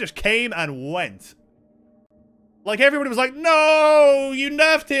 That just came and went. Like, everybody was like, no, you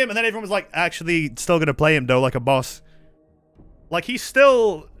nerfed him. And then everyone was like, actually, still gonna play him, though, like a boss. Like, he's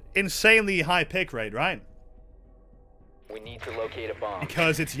still insanely high pick rate, right? We need to locate a bomb.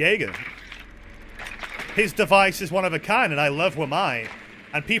 Because it's Jaeger. His device is one of a kind, and I love Wamai.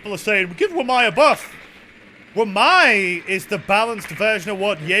 And people are saying, give Wamai a buff. Wamai is the balanced version of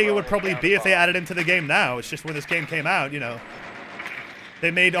what Jaeger would probably be if they added him to the game now. It's just when this game came out, you know.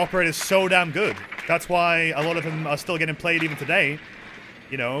 They made operators so damn good. That's why a lot of them are still getting played even today.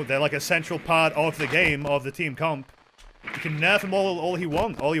 You know, they're like a central part of the game, of the team comp. You can nerf him all you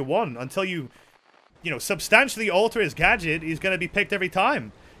want, until you know, substantially alter his gadget. He's going to be picked every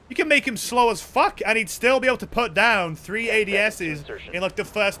time. You can make him slow as fuck, and he'd still be able to put down 3 ADSs in, like, the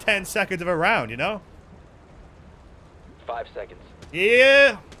first 10 seconds of a round, you know? 5 seconds.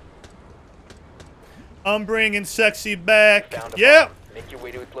 Yeah. I'm bringing sexy back. Yeah. Make your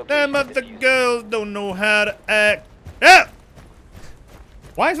way to its location. Them other girls don't know how to act. Yeah.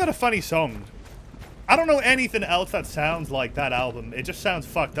 Why is that a funny song? I don't know anything else that sounds like that album. It just sounds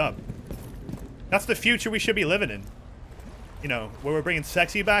fucked up. That's the future we should be living in. You know, where we're bringing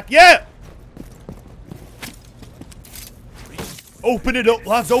sexy back. Yeah! Open it up,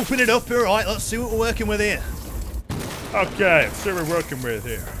 lads. Open it up. All right, let's see what we're working with here. Okay, let's see what we're working with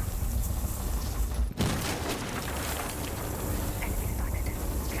here.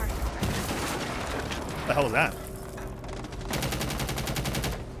 What the hell is that?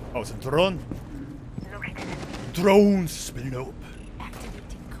 Oh, it's a drone. Drones spinning up.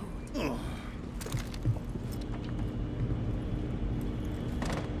 Ugh.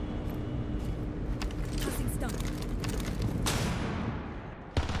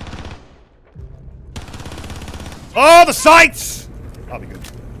 Oh, the sights! I'll be good.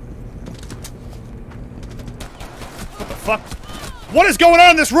 What the fuck? What is going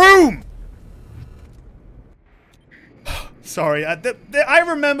on in this room? Sorry, I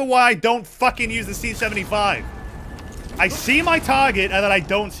remember why I don't fucking use the C75. I see my target, and then I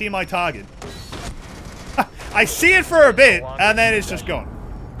don't see my target. I see it for a bit, and then it's just gone.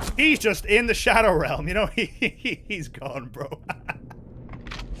 He's just in the shadow realm, you know? He's gone, bro.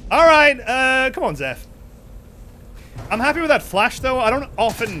 Alright, come on, Zeph. I'm happy with that flash, though. I don't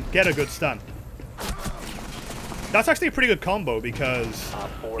often get a good stun. That's actually a pretty good combo because,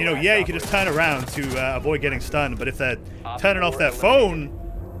 you know, yeah, you can just turn around to avoid getting stunned, but if they're turning off their phone,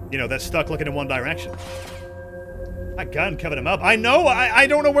 you know, they're stuck looking in one direction. That gun covered him up. I know, I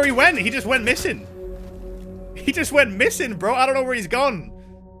don't know where he went. He just went missing. He just went missing, bro. I don't know where he's gone.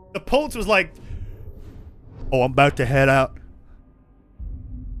 The pulse was like, oh, I'm about to head out.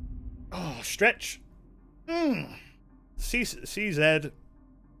 Oh, stretch. CZ.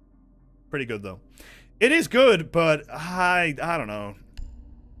 Pretty good, though. It is good, but I don't know.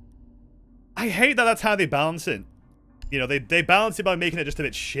 I hate that that's how they balance it. You know, they balance it by making it just a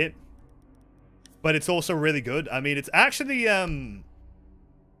bit shit. But it's also really good. I mean, it's actually, I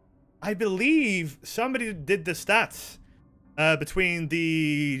believe somebody did the stats between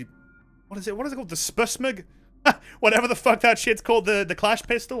the, what is it called? The Spusmug? Whatever the fuck that shit's called, the Clash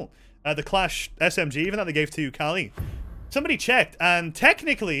pistol. The Clash SMG, even that they gave to Kali. Somebody checked, and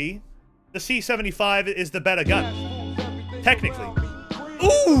technically, the C75 is the better gun. Technically.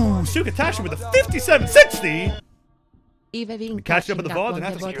 Ooh, Sukatashi with a 5760! Catching up with the VOD and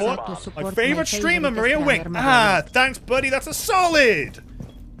have to support my favorite streamer, Maria Wink. Ah, thanks, buddy. That's a solid.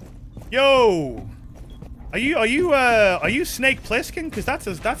 Yo. Are you Snake Plissken? Because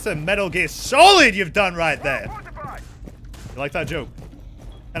that's a Metal Gear Solid you've done right there. You like that joke?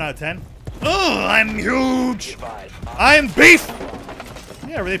 10 out of 10. Oh, I'm huge. I'm beef.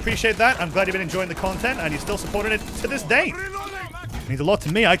 Yeah, I really appreciate that. I'm glad you've been enjoying the content and you're still supporting it to this day. It means a lot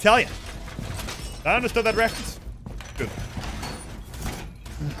to me, I tell you. I understood that reference. Good.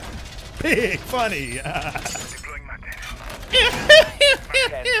 Big funny. 10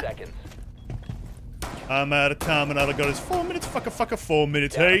 seconds. I'm out of time and all I got is 4 minutes. Fucker, 4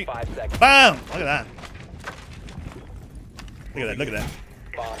 minutes. Down to Hey. 5 seconds. Bam! Look at that. Look at that.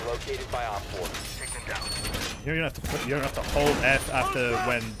 Bomb located by Op 4. You're gonna have to you're gonna have to hold F after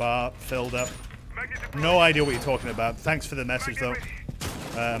when bar filled up. No idea what you're talking about. Thanks for the message though.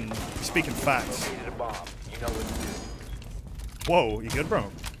 Speaking facts. Needed a bomb. You know what to do. Whoa, you good, bro?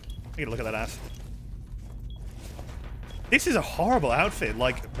 You gotta look at that ass. This is a horrible outfit.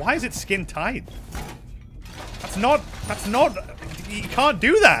 Like, why is it skin tight? That's not, you can't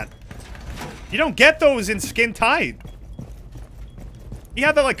do that. You don't get those in skin tight. He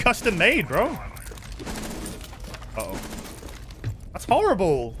had that like custom made, bro. Uh-oh. That's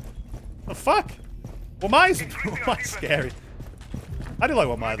horrible. The fuck? Wamai's scary. I do like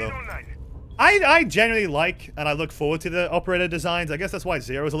Wamai though. I genuinely like and I look forward to the operator designs. I guess that's why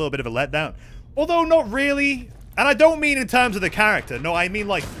Zero's a little bit of a letdown. Although not really. And I don't mean in terms of the character. No, I mean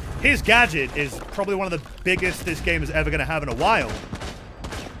like his gadget is probably one of the biggest this game is ever going to have in a while.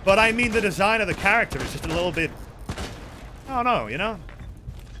 But I mean the design of the character is just a little bit, I don't know, you know?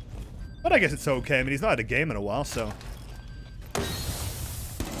 But I guess it's okay. I mean, he's not had a game in a while, so.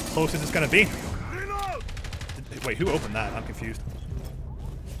 Closest it's going to be. Wait, who opened that? I'm confused.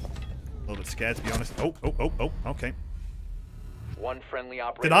 A little bit scared, to be honest. Oh, okay. One friendly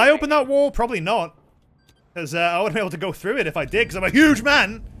operator. Did I open that wall? Probably not. Because I wouldn't be able to go through it if I did, because I'm a huge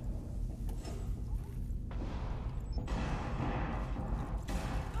man.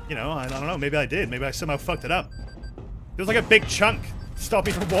 You know, I don't know. Maybe I did. Maybe I somehow fucked it up. It was like a big chunk. Stop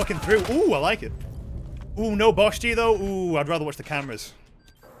me from walking through. Ooh, I like it. Ooh, no Bosch G though. Ooh, I'd rather watch the cameras.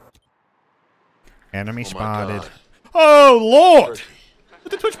 Enemy spotted. Oh, Lord!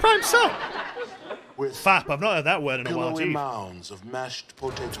 With the Twitch Prime sub! Fap, I've not heard that word in a while, geez. Mounds of mashed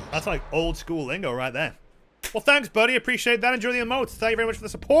potatoes. That's like old school lingo right there. Well, thanks, buddy. Appreciate that. Enjoy the emotes. Thank you very much for the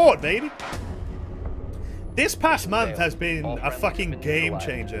support, baby. This past month has been a fucking game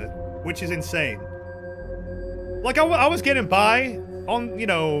changer, which is insane. Like, I was getting by on, you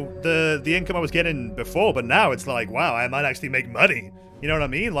know, the income I was getting before, but now it's like, wow, I might actually make money. You know what I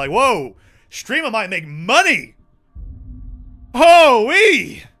mean? Like, whoa, streamer might make money.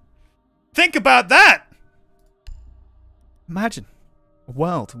 Holy! Think about that. Imagine a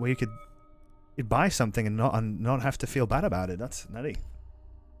world where you'd buy something and not have to feel bad about it. That's nutty.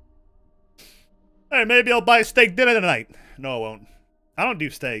 Hey, maybe I'll buy a steak dinner tonight. No, I won't. I don't do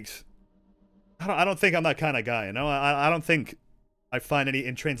steaks. I don't think I'm that kind of guy, you know? I don't think I find any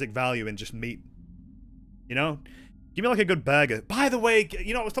intrinsic value in just meat. You know? Give me like a good burger. By the way,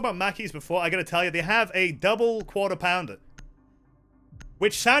 you know, I was talking about Mackey's before. I gotta tell you, they have a double quarter pounder.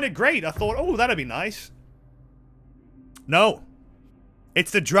 Which sounded great. I thought, oh, that'd be nice. No.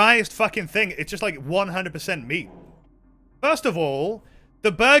 It's the driest fucking thing. It's just like 100% meat. First of all,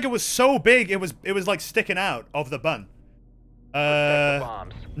 the burger was so big, it was like sticking out of the bun.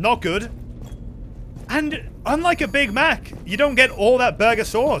 Not good. And unlike a Big Mac, you don't get all that burger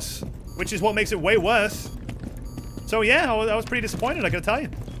sauce, which is what makes it way worse. So yeah, I was pretty disappointed, I gotta tell you.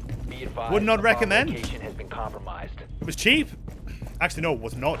 Would not recommend. Has been compromised. It was cheap. Actually, no, it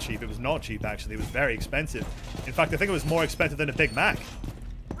was not cheap. It was not cheap, actually. It was very expensive. In fact, I think it was more expensive than a Big Mac,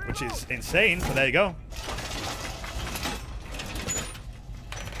 which is insane, but there you go.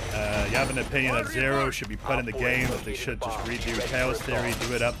 You have an opinion that Zero should be put in the game, that they should just redo Chaos Theory,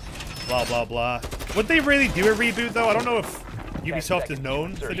 do it up, blah, blah, blah. Would they really do a reboot, though? I don't know if Ubisoft is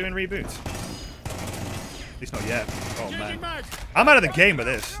known for doing reboots. At least not yet. Oh, man. I'm out of the game with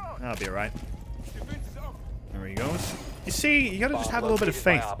this. That'll be alright. There he goes. You see, you gotta just have a little bit of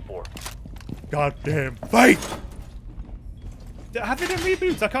faith. Goddamn faith! Have they done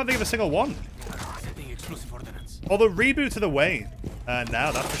reboots? I can't think of a single one. Although reboots are the way.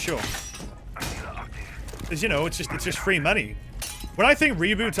 Now, that's for sure. Because, you know, it's just free money. When I think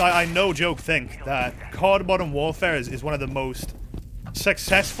reboots, I no joke think that COD Modern Warfare is one of the most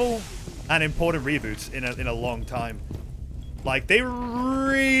successful and important reboots in a long time. Like, they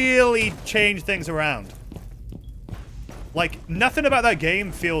really changed things around. Like, nothing about that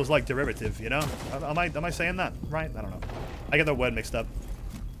game feels like derivative, you know? Am I saying that right? I don't know. I get that word mixed up.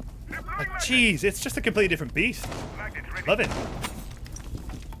 Like, jeez, it's just a completely different beast. Love it.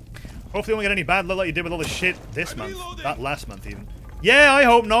 Hopefully you won't get any bad luck like you did with all the shit this month. That last month, even. Yeah, I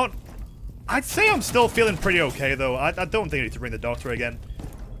hope not. I'd say I'm still feeling pretty okay, though. I don't think I need to bring the doctor again.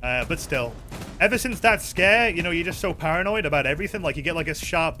 But still. Ever since that scare, you know, you're just so paranoid about everything. Like, you get, like, a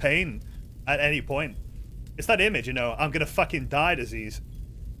sharp pain at any point. It's that image, you know, I'm gonna fucking die disease.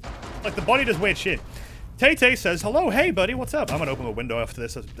 Like, the body does weird shit. Tay-Tay says, hello, hey, buddy, what's up? I'm gonna open a window after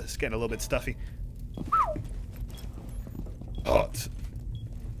this. It's getting a little bit stuffy. Hot.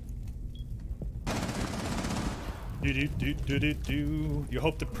 You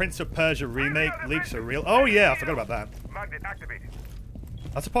hope the Prince of Persia remake leaks are real? Oh, yeah, I forgot about that. Magnet activated.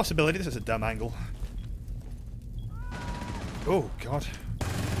 That's a possibility. This is a dumb angle. Oh, God.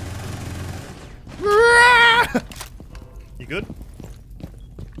 You good?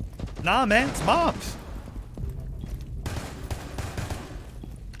 Nah, man, it's mobs.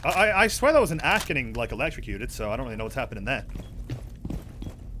 I swear that was an ass getting, like, electrocuted, so I don't really know what's happening there.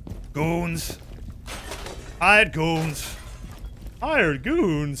 Goons. Hired goons. Hired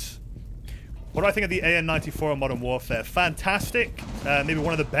goons. What do I think of the AN-94 on Modern Warfare? Fantastic. Maybe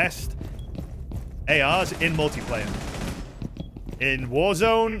one of the best ARs in multiplayer. In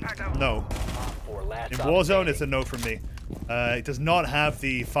Warzone, no. In Warzone, it's a no from me. It does not have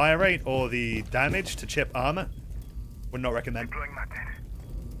the fire rate or the damage to chip armor. Would not recommend.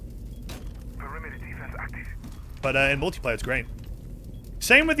 But in multiplayer, it's great.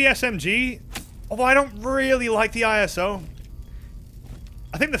 Same with the SMG, although I don't really like the ISO.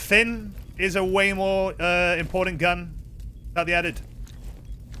 I think the Fin is a way more important gun that they added.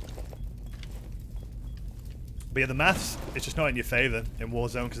 But yeah, the maths, it's just not in your favor in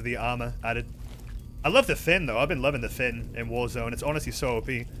Warzone because of the armor added. I love the Fin, though. I've been loving the Fin in Warzone. It's honestly so OP.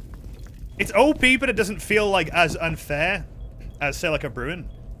 It's OP, but it doesn't feel like as unfair as, say, like a Bruin.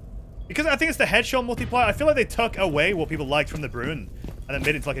 Because I think it's the headshot multiplier. I feel like they took away what people liked from the Bruin and then made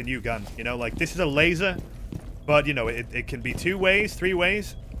it into like a new gun. You know, like this is a laser, but you know, it can be 2 ways, 3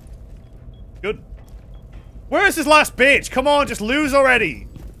 ways. Good. Where is this last bitch? Come on, just lose already.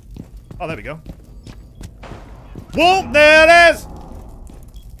 Oh, there we go. Whoa, there it is.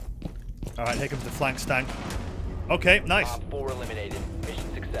 All right, here comes the flank stank. Okay, nice. 4 eliminated.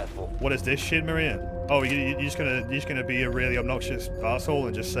 Mission successful. What is this shit, Maria? Oh, you're just gonna be a really obnoxious asshole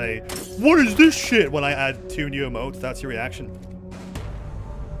and just say, "What is this shit?" when I add 2 new emotes. That's your reaction.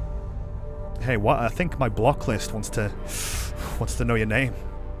 Hey, what? I think my block list wants to know your name.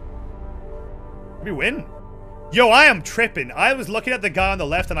 We win. Yo, I am tripping. I was looking at the guy on the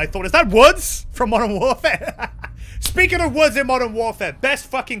left and I thought, is that Woods from Modern Warfare? Speaking of Woods in Modern Warfare, best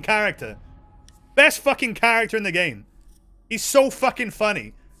fucking character. Best fucking character in the game. He's so fucking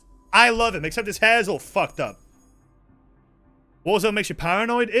funny. I love him, except his hair's all fucked up. Warzone makes you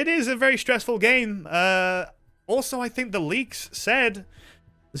paranoid. It is a very stressful game. Also, I think the leaks said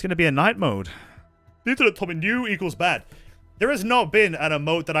there's going to be a night mode. Internet told me new equals bad. There has not been an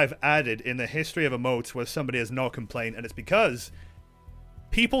emote that I've added in the history of emotes where somebody has not complained, and it's because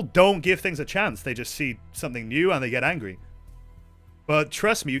people don't give things a chance. They just see something new and they get angry. But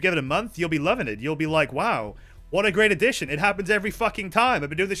trust me, you give it a month, you'll be loving it. You'll be like, wow, what a great addition. It happens every fucking time. I've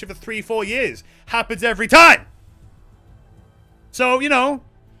been doing this shit for 3-4 years. Happens every time. So, you know,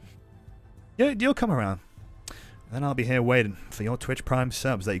 you'll come around. And then I'll be here waiting for your Twitch Prime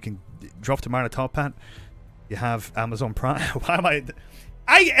subs that you can drop to MarioInATopHat. You have Amazon Prime. Why am I...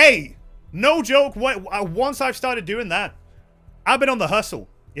 Hey, no joke. Once I've started doing that, I've been on the hustle.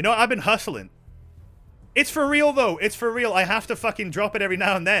 You know, I've been hustling. It's for real, though. It's for real. I have to fucking drop it every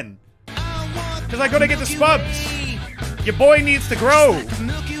now and then. Because I gotta get the spubs. Your boy needs to grow.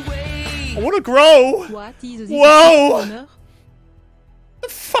 I want to grow. Whoa. The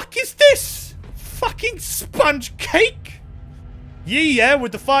fuck is this? Fucking sponge cake? Yeah,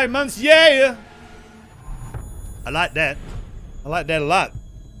 with the 5 months. Yeah. I like that. I like that a lot.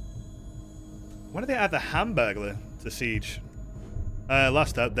 When did they add the Hamburglar to Siege?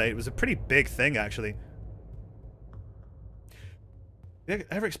 Last update. It was a pretty big thing, actually. Did you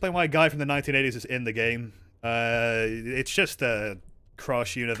ever explain why a guy from the 1980s is in the game? It's just a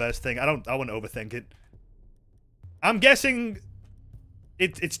cross-universe thing. I wouldn't overthink it. I'm guessing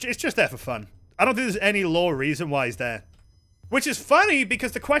it's just there for fun. I don't think there's any lore reason why he's there. Which is funny,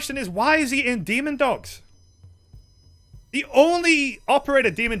 because the question is, why is he in Demon Dogs? The only operator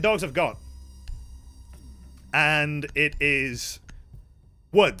Demon Dogs have got. And it is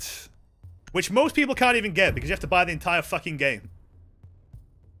Woods. Which most people can't even get because you have to buy the entire fucking game.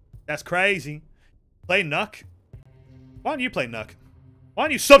 That's crazy. Play Nuck? Why don't you play Nuck? Why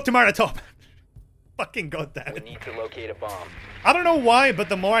don't you sub to MarioInATopHat? Fucking goddamn it. We need to locate a bomb. I don't know why, but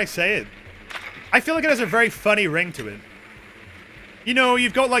the more I say it, I feel like it has a very funny ring to it. You know,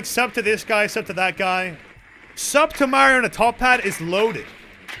 you've got like sub to this guy, sub to that guy. Sub to MarioInATopHat is loaded.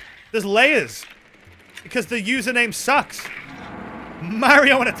 There's layers. Because the username sucks.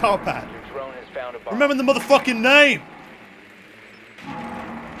 MarioInATopHat. Your drone has found a bomb. Remember the motherfucking name.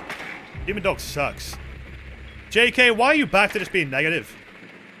 Demon Dog sucks. JK, why are you back to just being negative?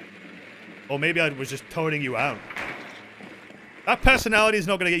 Or maybe I was just toning you out. That personality is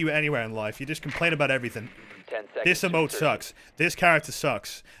not going to get you anywhere in life. You just complain about everything. 10 seconds. This emote sucks. This character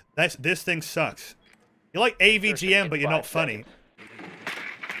sucks. This thing sucks. You're like AVGN, but you're not funny.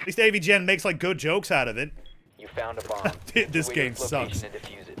 At least AVGN makes like good jokes out of it. You found a bomb. This game sucks. And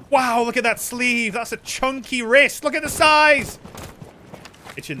defuse it. Wow, look at that sleeve. That's a chunky wrist. Look at the size.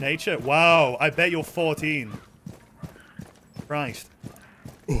 It's your nature. Wow, I bet you're 14. Christ.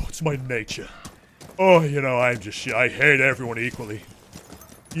 Oh, it's my nature. Oh, you know, I hate everyone equally.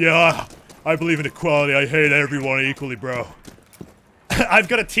 Yeah, I believe in equality. I hate everyone equally, bro. I've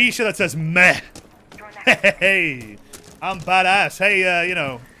got a t-shirt that says meh. Hey, I'm badass. Hey, you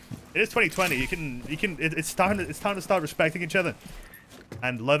know, it is 2020. It's time to start respecting each other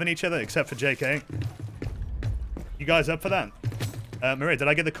and loving each other, except for JK. You guys up for that? Maria, did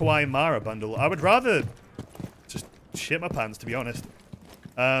I get the Kawaii Mara bundle? I would rather just shit my pants, to be honest.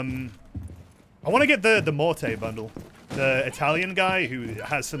 I want to get the Morte bundle. The Italian guy who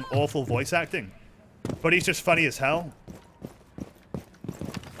has some awful voice acting. But he's just funny as hell.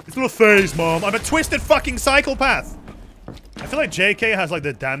 It's not a phase, Mom. I'm a twisted fucking psychopath. I feel like JK has like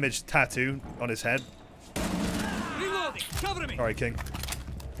the damaged tattoo on his head. Sorry, King.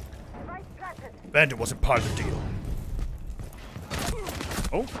 Bandit wasn't part of the deal.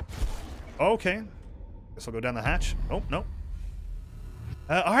 Oh. Okay. Guess I'll go down the hatch. Oh, no.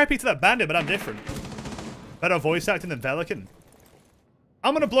 RIP to that bandit, but I'm different. Better voice acting than Velikan.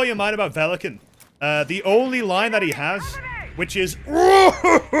 I'm gonna blow your mind about Velikan. The only line that he has, which is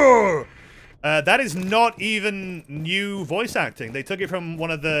that is not even new voice acting. They took it from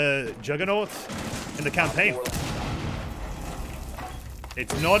one of the Juggernauts in the campaign.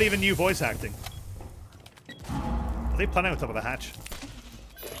 It's not even new voice acting. Are they planning on top of a hatch?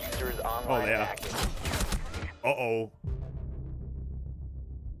 Oh, they are. Uh-oh.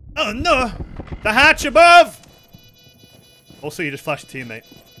 Oh, no! The hatch above! Also, you just flashed a teammate.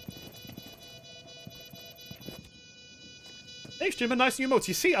 Thanks, Jim. Nice new emotes.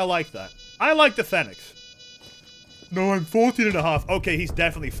 You see, I like that. I like the Fenix. No, I'm 14 and a half. Okay, he's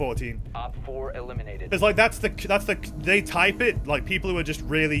definitely 14. Op 4 eliminated. Because, like, that's the, they type it, like, people who are just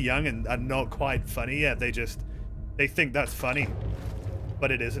really young and not quite funny yet, they think that's funny.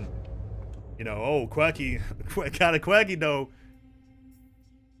 But it isn't. You know, oh, quirky, kind of quirky, though.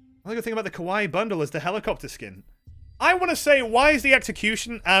 The good thing about the Kawaii bundle is the helicopter skin. I want to say, why is the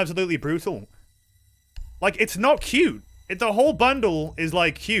execution absolutely brutal? Like, it's not cute. The whole bundle is,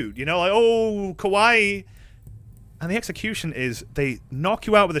 like, cute. You know, like, oh, Kawaii. And the execution is, they knock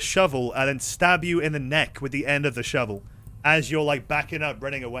you out with a shovel and then stab you in the neck with the end of the shovel. As you're, like, backing up,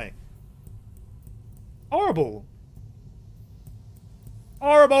 running away. Horrible.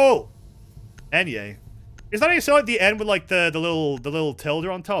 Horrible. Enye. Is that how you say like the end with like the little tilde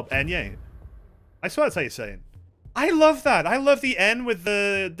on top? Enye. I swear that's how you say it. I love that. I love the end with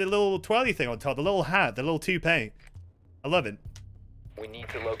the little twirly thing on top, the little hat, the little toupee. I love it. We need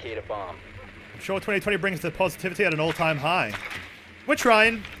to locate a bomb. I'm sure 2020 brings the positivity at an all-time high. We're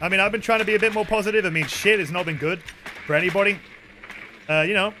trying. I mean, I've been trying to be a bit more positive. I mean, shit has not been good for anybody.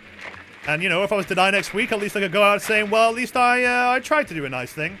 You know. And, you know, if I was to die next week, at least I could go out saying, well, at least I tried to do a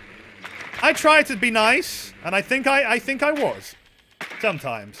nice thing. I tried to be nice, and I think I was.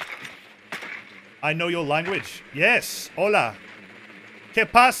 Sometimes. I know your language. Yes. Hola.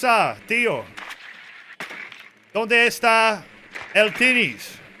 ¿Qué pasa, tío? ¿Dónde está el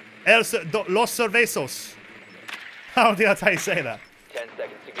tenis? Los cervezos. How do I say that? 10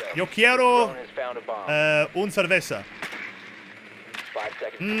 seconds to go. Yo quiero Drone has found a bomb. un cerveza. 5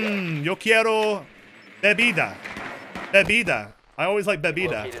 seconds to go. Yo quiero bebida. Bebida. I always like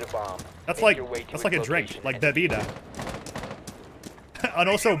bebida. Located a bomb. That's Make like your way to that's its like a drink, location like and bebida. And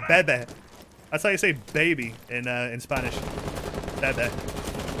also bebe. That's how you say baby in Spanish. Bebe.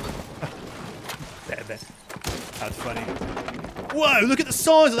 Bebe. That's funny. Whoa, look at the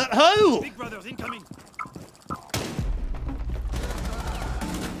size of that hole! Big brothers incoming.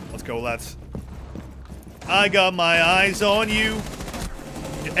 Let's go, lads. I got my eyes on you.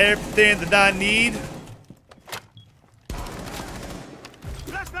 Everything that I need.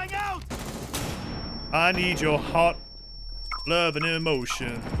 Flashbang out. I need your hot love and emotion.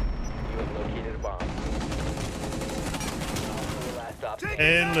 You have located a bomb. Last stop.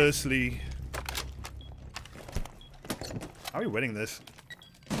 Endlessly. How are we winning this?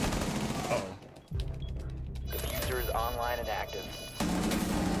 Uh-oh. Diffuser is online and active.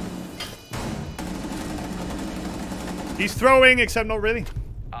 He's throwing, except not really.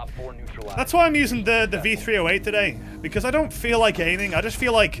 Op 4 neutralized. That's why I'm using the V308 today. Because I don't feel like aiming. I just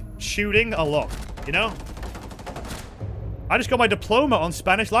feel like shooting a lot. You know? I just got my diploma on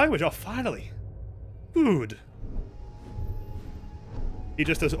Spanish language. Oh, finally. Good. He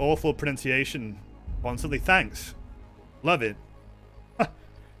just does awful pronunciation constantly. Thanks. Love it.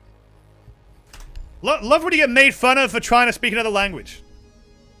 Love when you get made fun of for trying to speak another language.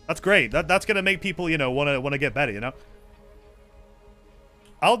 That's great. That's gonna make people, you know, wanna get better, you know?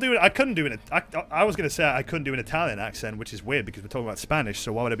 I'll do it. I couldn't do it. I was gonna say I couldn't do an Italian accent, which is weird because we're talking about Spanish,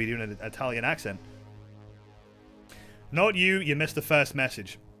 so why would I be doing an Italian accent? Not you. You missed the first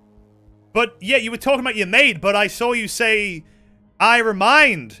message. But, yeah, you were talking about your mate, but I saw you say, I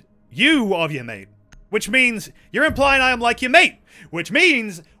remind you of your mate. Which means you're implying I am like your mate. Which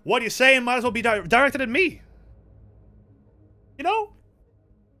means what you're saying might as well be directed at me. You know?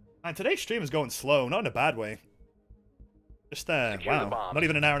 And today's stream is going slow, not in a bad way. Just, wow, not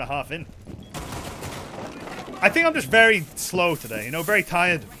even an hour and a half in. I think I'm just very slow today, you know, very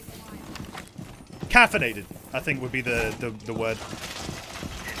tired. Caffeinated, I think would be the word.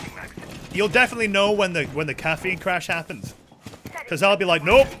 You'll definitely know when the caffeine crash happens. Because I'll be like,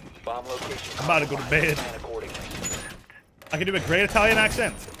 nope, Bomb location. I'm about to go to bed. I can do a great Italian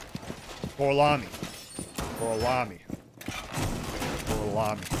accent. Orlami. Orlami.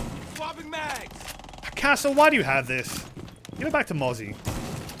 Orlami. Swapping mags. Castle, why do you have this? Give it back to Mozzie.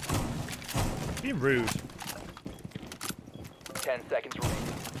 Being rude. 10 seconds remaining.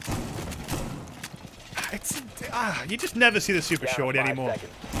 It's you just never see the super Down shorty 5 anymore.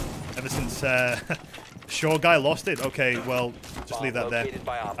 seconds. Ever since short guy lost it. Okay, well, just leave that there. Located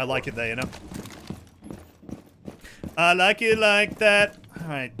by Op I like it there, you know. I like it like that. All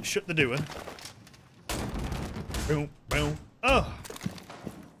right, shut the door. Boom, boom. Oh,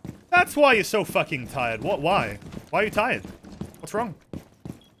 that's why you're so fucking tired. What? Why? Why are you tired? What's wrong?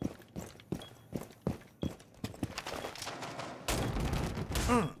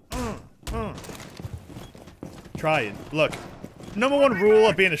 Try it. Look, number one rule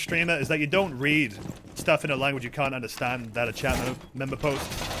of being a streamer is that you don't read stuff in a language you can't understand that a chat member posts.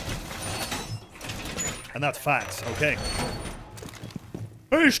 And that's facts, okay?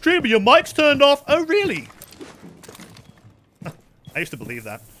 Hey, streamer, your mic's turned off. Oh, really? I used to believe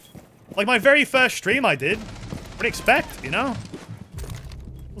that. Like, my very first stream I did. What do you expect, you know?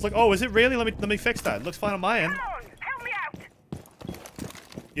 I was like, oh, is it really? Let me fix that. It looks fine on my end. Help me out.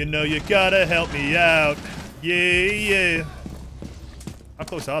 You know you gotta help me out. Yeah, yeah. How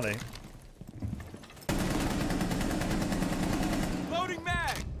close are they? Loading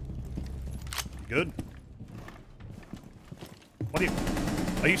mag. Good. What are you...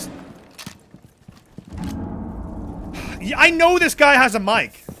 Yeah, I know this guy has a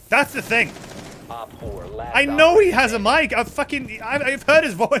mic. That's the thing. Op 4, last I know he has a mic. I've heard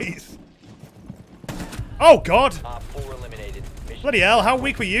his voice. Oh, God. Op 4 eliminated. Mission Bloody hell, how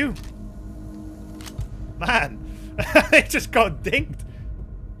weak were you? Man. It just got dinked.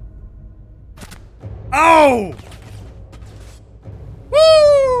 Oh!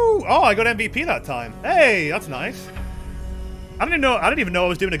 Woo! Oh, I got MVP that time. Hey, that's nice. I didn't even know I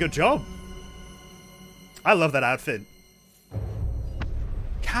was doing a good job. I love that outfit.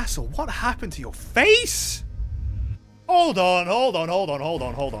 Castle, what happened to your face? Hold on.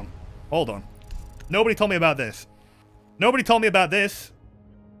 Nobody told me about this. Nobody told me about this.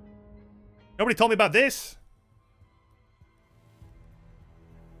 Nobody told me about this.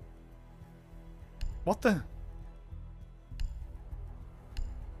 What the?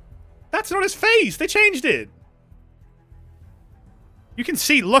 That's not his face. They changed it. You can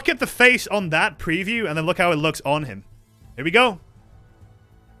see, look at the face on that preview and then look how it looks on him. Here we go.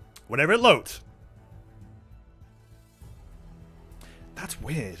 Whenever it loads. That's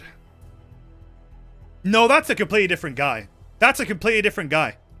weird. No, that's a completely different guy. That's a completely different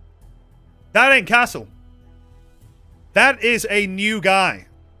guy. That ain't Castle. That is a new guy.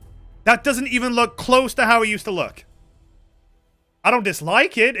 That doesn't even look close to how he used to look. I don't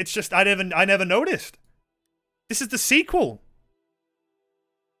dislike it. It's just I never noticed. This is the sequel.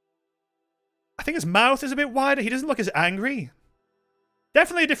 I think his mouth is a bit wider. He doesn't look as angry.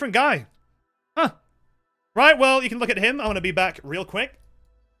 Definitely a different guy. Huh. Right, well, you can look at him. I want to be back real quick.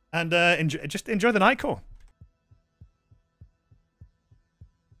 And just enjoy the night call.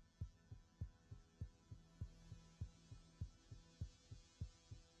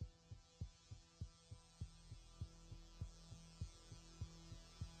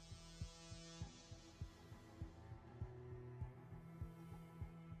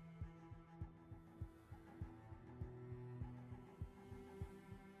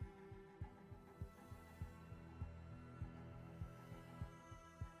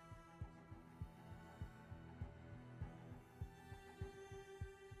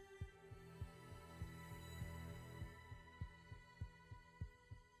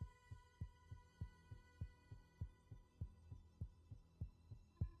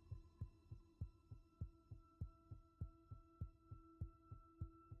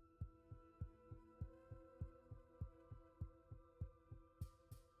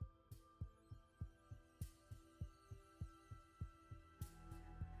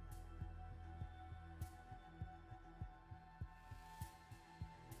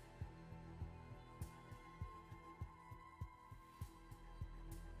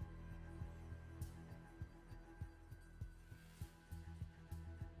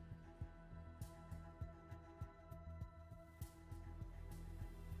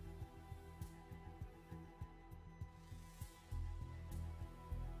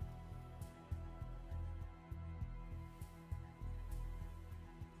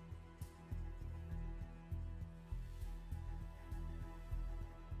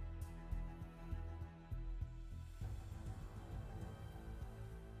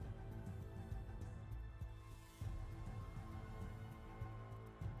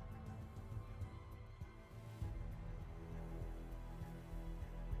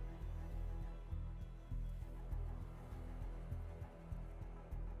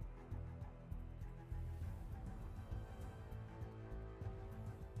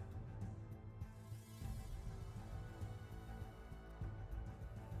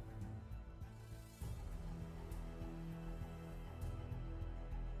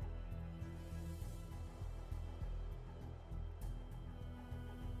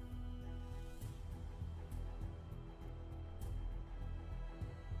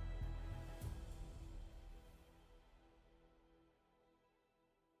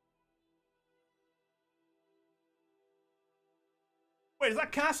 Wait, is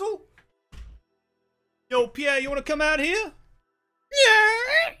that Castle? Yo, Pierre, you want to come out here?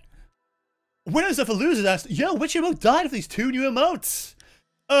 Yeah! Winners of the losers asked, yo, which emote died of these 2 new emotes?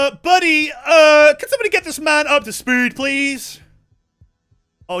 Buddy, can somebody get this man up to speed, please?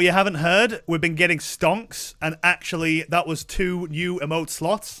 Oh, you haven't heard? We've been getting stonks, and actually, that was 2 new emote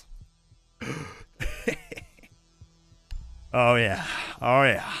slots. Oh, yeah. Oh,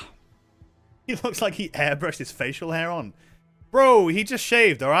 yeah. He looks like he airbrushed his facial hair on. Bro, he just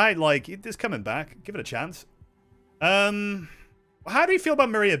shaved, alright? Like, it's coming back. Give it a chance. How do you feel about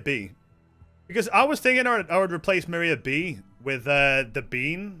Maria B? Because I was thinking I would replace Maria B with the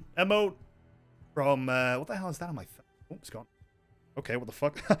bean emote from what the hell is that on my phone? Oh, it's gone. Okay, what the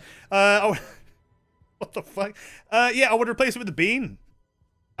fuck? What the fuck? Yeah, I would replace it with the bean.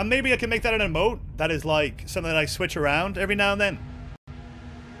 And maybe I can make that an emote that is like something that I switch around every now and then.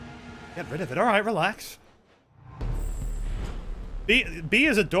 Get rid of it. Alright, relax. B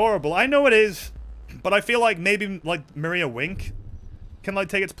is adorable. I know it is, but I feel like maybe like Maria Wink can like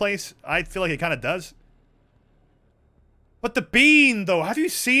take its place. I feel like it kind of does. But the bean, though, have you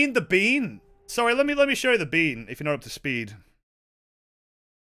seen the bean? Sorry, let me show you the bean if you're not up to speed.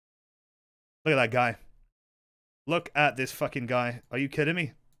 Look at that guy. Look at this fucking guy. Are you kidding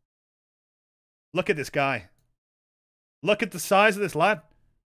me? Look at this guy. Look at the size of this lad.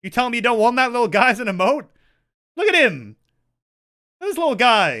 You telling me you don't want that little guy as an emote? Look at him. This little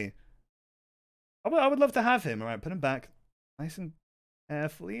guy. I would love to have him. All right, put him back. Nice and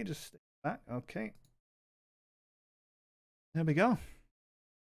carefully. Just stick back. Okay. There we go.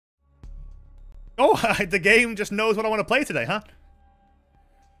 Oh, the game just knows what I want to play today, huh?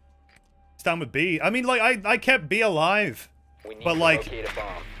 It's down with B. I mean, like, I kept B alive. But, like...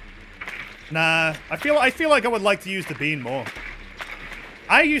 Nah. I feel like I would like to use the bean more.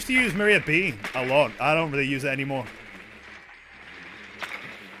 I used to use Maria B a lot. I don't really use it anymore.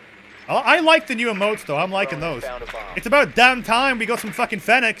 I like the new emotes, though. I'm liking those. It's about damn time we got some fucking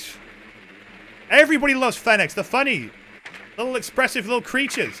Fennecs. Everybody loves Fennecs. They're funny. Little expressive little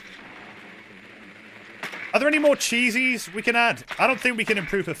creatures. Are there any more cheesies we can add? I don't think we can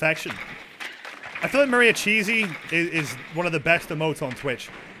improve perfection. I feel like Maria Cheesy is one of the best emotes on Twitch.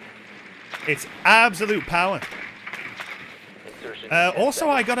 It's absolute power. Also,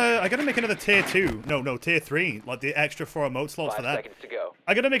 I gotta make another tier 2. No, tier 3. Like the extra 4 emote slots for that.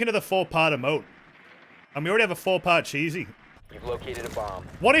 I gotta make another 4-part emote. And we already have a 4-part cheesy. You've located a bomb.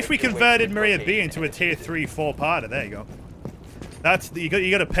 What if we converted Maria B into a tier 3 4-parter? There you go. That's you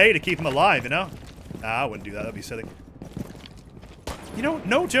gotta pay to keep him alive, you know? Nah, I wouldn't do that. That'd be silly. You know,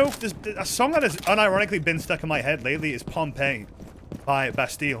 no joke. There's a song that has unironically been stuck in my head lately is Pompeii by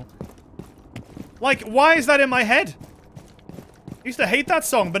Bastille. Like, why is that in my head? I used to hate that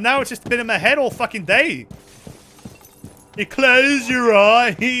song, but now it's just been in my head all fucking day. You close your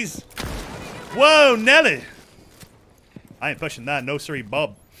eyes. Whoa, Nelly. I ain't pushing that. No, sorry,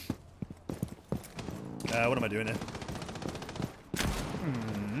 Bob. What am I doing here?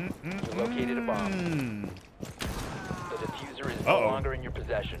 You located a bomb. The diffuser is no longer in your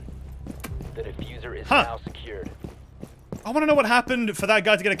possession. The diffuser is now secured. I want to know what happened for that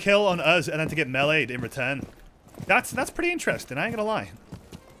guy to get a kill on us and then to get meleeed in return. That's pretty interesting. I ain't gonna lie.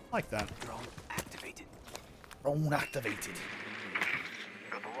 I like that. Drone activated. Drone activated.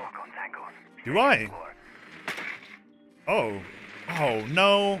 Do I? Oh. Oh,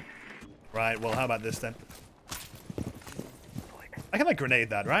 no. Right, well, how about this then? I can, like, grenade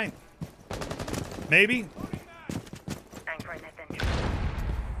that, right? Maybe?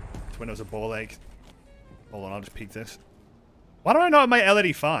 This window's a ball ache. Hold on, I'll just peek this. Why do I not have my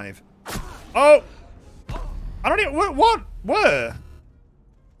LED 5? Oh! I don't even... What? Where?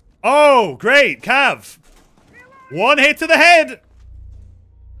 Oh, great. Cav. 1 hit to the head.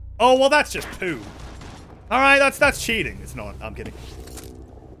 Oh, well, that's just poo. Alright, that's cheating. It's not. I'm kidding.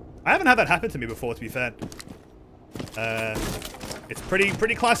 I haven't had that happen to me before, to be fair. It's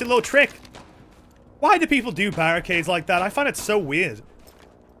pretty classy little trick. Why do people do barricades like that? I find it so weird.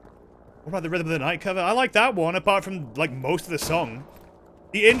 What about the Rhythm of the Night cover? I like that one, apart from, like, most of the song.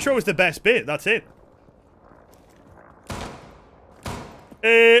 The intro is the best bit. That's it.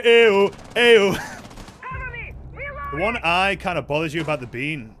 Ayo, ayo. The one eye kind of bothers you about the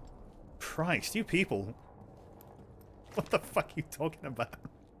bean. Christ, you people. What the fuck are you talking about?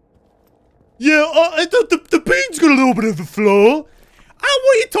 Yeah, I thought the bean's got a little bit of a flaw. Ah,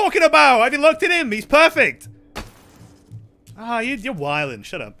 what are you talking about? Have you looked at him? He's perfect. Ah, you're wildin'.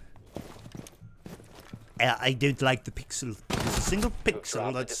 Shut up. I don't like the pixel. There's a single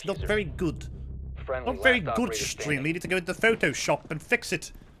pixel that's not very good. Not very good, stream. You need to go into Photoshop and fix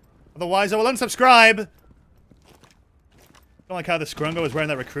it. Otherwise, I will unsubscribe. Don't like how the Scrungo is wearing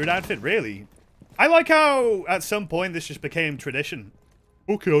that recruit outfit, really. I like how, at some point, this just became tradition.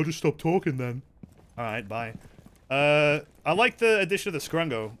 Okay, I'll just stop talking then. Alright, bye. I like the addition of the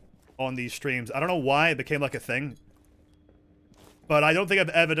Scrungo on these streams. I don't know why it became like a thing. But I don't think I've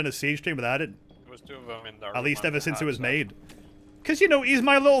ever done a Siege stream without it. There was 2 of them in there. At least ever since it was made. Because, you know, he's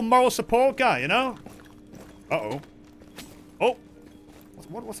my little moral support guy, you know? Uh-oh. Oh!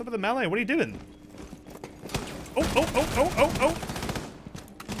 What's up with the melee? What are you doing? Oh, oh, oh, oh, oh, oh!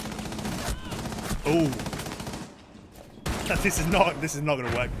 Oh. This is not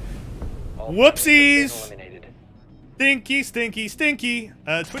gonna work. Whoopsies! Stinky, stinky, stinky.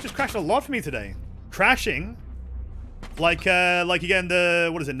 Twitch has crashed a lot for me today. Crashing? Like again,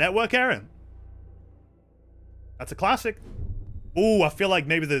 what is it, network error? That's a classic. Ooh, I feel like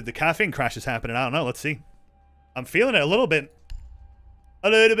maybe the caffeine crash is happening. I don't know, let's see. I'm feeling it a little bit. A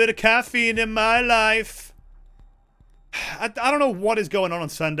little bit of caffeine in my life. I don't know what is going on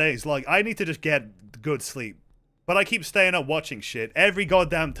Sundays. Like, I need to just get good sleep. But I keep staying up watching shit every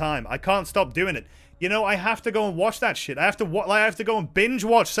goddamn time. I can't stop doing it. You know, I have to go and watch that shit. I have to go and binge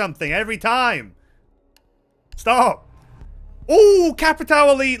watch something every time. Stop. Ooh,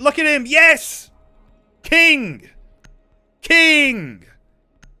 Capital Elite. Look at him. Yes. King. King.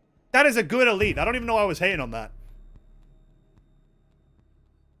 That is a good elite. I don't even know I was hating on that.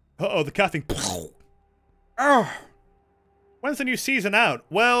 Uh-oh, the caffeine. When's the new season out?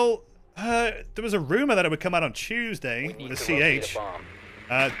 Well, there was a rumor that it would come out on Tuesday with a CH.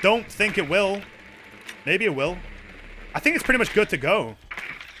 Don't think it will. Maybe it will. I think it's pretty much good to go.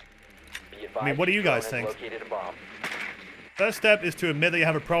 I mean, what do you guys think? First step is to admit that you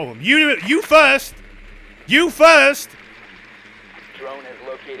have a problem. You first! You first! Drone has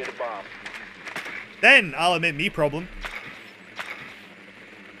located a bomb. Then I'll admit me problem.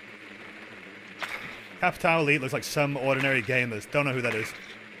 Capital Elite looks like some ordinary gamers. Don't know who that is.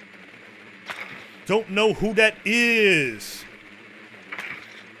 Don't know who that is.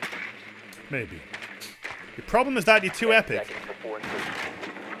 Maybe. Your problem is that you're too epic.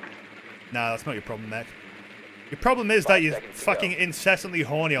 Nah, that's not your problem, Mac. Your problem is that you're fucking incessantly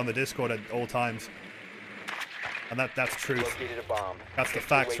horny on the Discord at all times. And that's truth. That's the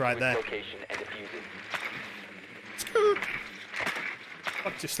facts right there.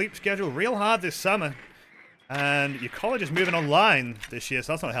 Fucked your sleep schedule real hard this summer. And your college is moving online this year,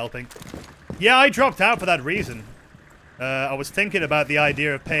 so that's not helping. Yeah, I dropped out for that reason. I was thinking about the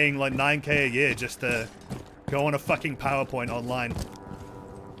idea of paying like 9K a year just to go on a fucking PowerPoint online.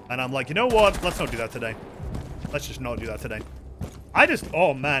 And I'm like, you know what? Let's not do that today. Let's just not do that today.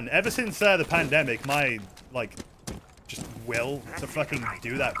 Oh man, ever since the pandemic, my, like, just will to fucking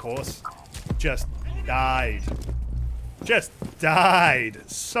do that course just died. Just died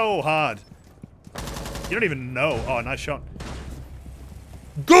so hard. You don't even know. Oh, nice shot.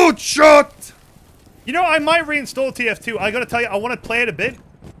 Good shot! You know, I might reinstall TF2. I gotta tell you, I want to play it a bit.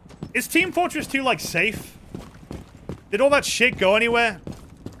 Is Team Fortress 2, like, safe? Did all that shit go anywhere?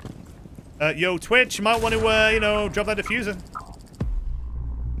 Yo, Twitch, you might want to, you know, drop that diffuser.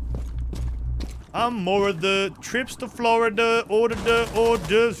 I'm more of the trips to Florida,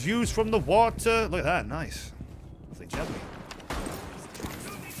 orders, views from the water. Look at that, nice. Lovely jubbly.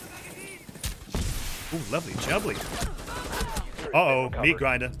 Ooh, lovely jubbly. Uh-oh, meat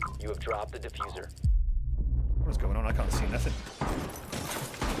grinder. You have dropped the diffuser. What's going on? I can't see nothing.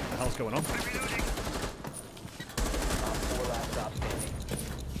 What the hell's going on?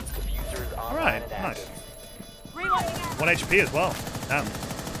 Alright, nice. 1 HP as well. Damn.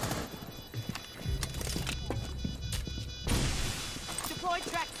 Deploy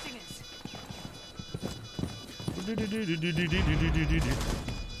track stingers.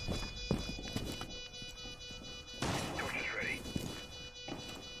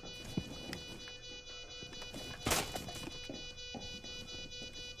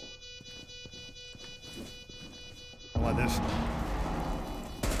 Like this.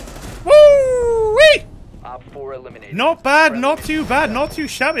 Woo-wee! Op 4 eliminated. Not bad, not too bad, not too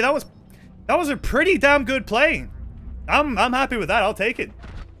shabby. That was a pretty damn good play. I'm happy with that. I'll take it.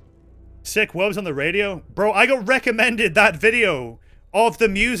 Sick Woes on the radio. Bro, I got recommended that video of the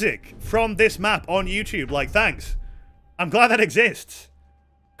music from this map on YouTube. Like, thanks. I'm glad that exists.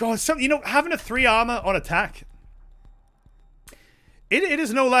 God, you know, having a 3 armor on attack. It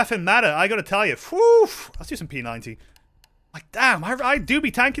is no laughing matter, I gotta tell you. Whew, let's do some P90. Like, damn, I do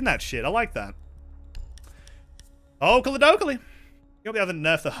be tanking that shit. I like that. Oakley dokley. You hope they haven't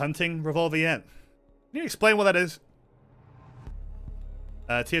nerfed the hunting revolver yet. Can you explain what that is?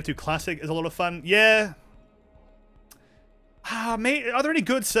 TF2 Classic is a lot of fun. Yeah. Mate, are there any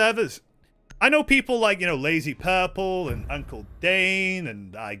good servers? I know people like, you know, Lazy Purple and Uncle Dane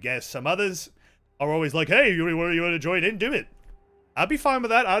and I guess some others are always like, hey, you want to join in? Do it. I'd be fine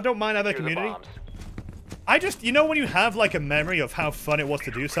with that. I don't mind other community. I just, you know, when you have like a memory of how fun it was to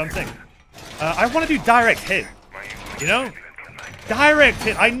do something, I want to do direct hit. You know? Direct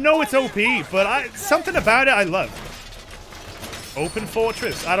hit. I know it's OP, but something about it I love. Open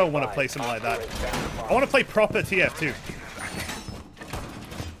Fortress. I don't want to play something like that. I want to play proper TF2.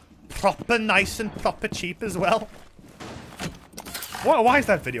 Proper nice and proper cheap as well. Why is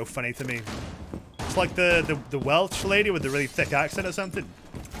that video funny to me? It's like the Welsh lady with the really thick accent or something.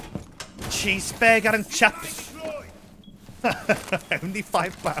 Cheeseburger and chips. Only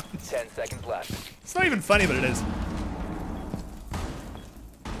 £5. 10 seconds left. It's not even funny, but it is.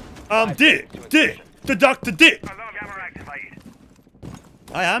 Dick, the Dr. Dick.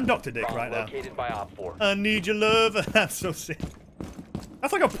 I am Dr. Dick right now. I need your love. That's so sick.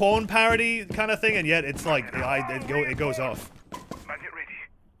 That's like a porn parody kind of thing, and yet it's like it goes off.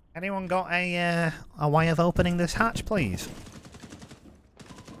 Anyone got a way of opening this hatch, please?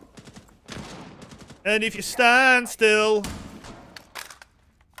 And if you stand still.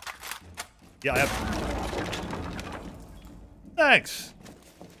 Yeah, I have. Thanks.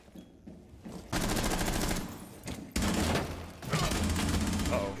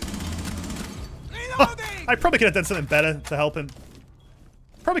 Uh-oh. I probably could have done something better to help him.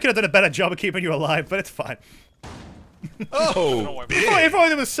 Probably could have done a better job of keeping you alive, but it's fine. Oh, if only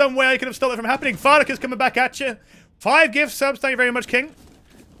there was some way I could have stopped it from happening. Fardica's coming back at you. 5 gift subs, thank you very much, King.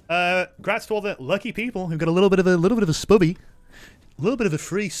 Congrats to all the lucky people who got a little bit of a spubby. A little bit of a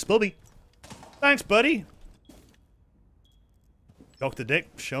free spubby. Thanks, buddy. Dr. Dick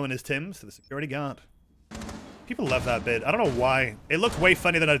showing his Tims to the security guard. People love that bit. I don't know why. It looked way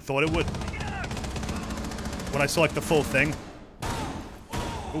funnier than I thought it would. When I saw like the full thing.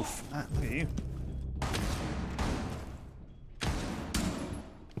 Oof, look at you.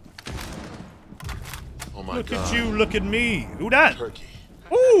 Oh my look God. At you, look at me. Who that? Turkey.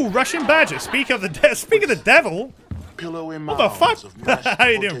 Ooh, Russian Badger. Speak of the devil. Pillow in What the fuck? How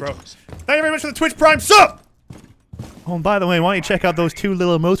you doing, bro? potatoes. Thank you very much for the Twitch Prime sub. Oh, and by the way, why don't you check out those 2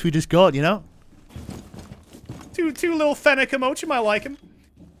 little emotes we just got, you know? Two little Fennec emotes. You might like him.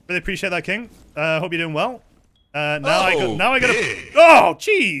 Really appreciate that, King. Hope you're doing well. Now I gotta. Oh,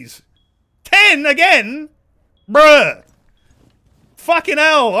 jeez. 10 again, bruh. Fucking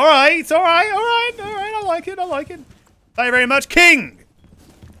hell. All right. I like it. Thank you very much, King.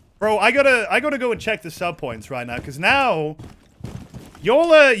 Bro, I gotta go and check the sub points right now, because now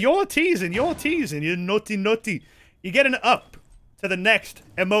you're teasing, you're naughty. You're getting up to the next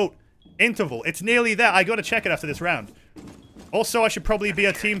emote interval. It's nearly there. I gotta check it after this round. Also, I should probably be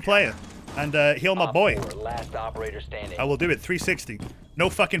a team player and heal my boy. Last operator standing. I will do it. 360. No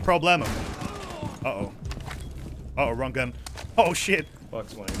fucking problemo. Uh-oh. Uh-oh, wrong gun. Oh, shit.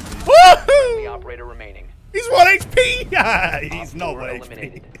 Fuck's one. The operator remaining. He's 1 HP! He's not 1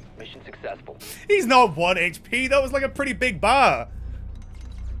 HP. Mission successful. He's not 1 HP. That was like a pretty big bar.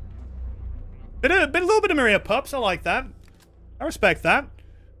 Been a little bit of Maria Pups. I like that. I respect that.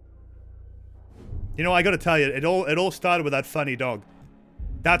 You know, I gotta tell you, it all started with that funny dog.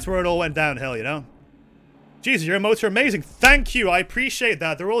 That's where it all went downhill, you know? Jesus, your emotes are amazing. Thank you. I appreciate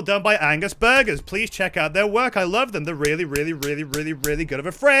that. They're all done by Angus Burgers. Please check out their work. I love them. They're really good of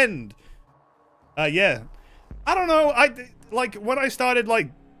a friend. Yeah. I don't know. Like, when I started, like,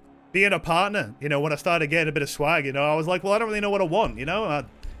 being a partner, you know, when I started getting a bit of swag, you know, I was like, well, I don't really know what I want, you know?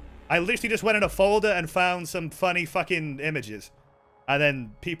 I literally just went in a folder and found some funny fucking images. And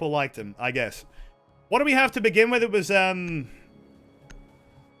then people liked them, I guess. What do we have to begin with? It was,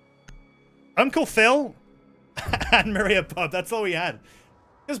 Uncle Phil and Maria Pub. That's all we had.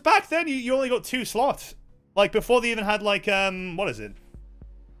 Because back then, you only got 2 slots. Like, before they even had, like, what is it?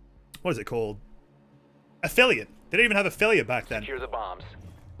 What is it called? Affiliate. They didn't even have affiliate back then. Secure the bombs.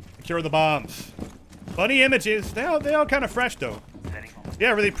 Secure the bombs. Funny images. They are kind of fresh, though. Yeah,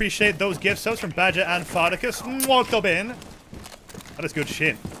 I really appreciate those gift subs from Badger and Farticus. Mwah, bin. That is good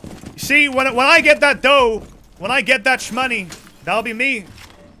shit. You see, when I get that dough, when I get that shmoney, that'll be me.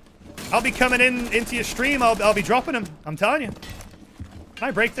 I'll be coming into your stream. I'll be dropping them. I'm telling you. Can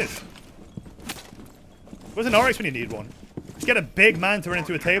I break this? Where's an Oryx when you need one? Let's get a big man to run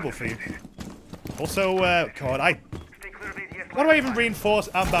into a table for you. Also, God, what do I even reinforce?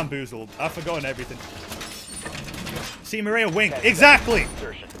 I'm bamboozled. I've forgotten everything. See Maria wink. Exactly!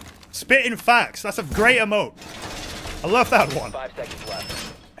 Spitting facts. That's a great emote. I love that one. 5 seconds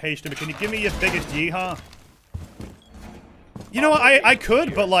left. Hey, Stimmy, can you give me your biggest yeehaw? You know what? I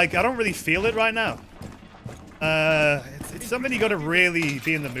could, but, like, I don't really feel it right now. It's something you gotta really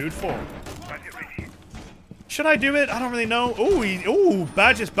be in the mood for. Should I do it? I don't really know. Ooh,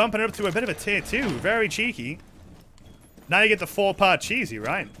 Badge is bumping it up to a bit of a tier 2. Very cheeky. Now you get the 4-part cheesy,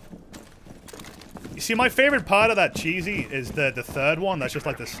 right? You see, my favorite part of that cheesy is the third one. That's just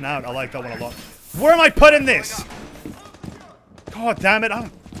like the snout. I like that one a lot. Where am I putting this? God damn it.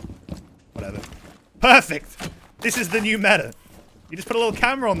 Whatever. Perfect. This is the new meta. You just put a little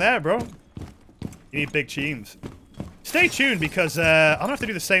camera on there, bro. You need big cheems. Stay tuned because I'm gonna have to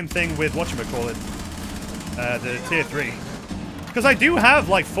do the same thing with whatchamacallit. The tier 3. Because I do have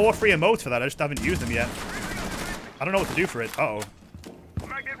like 4 free emotes for that. I just haven't used them yet. I don't know what to do for it. Uh-oh.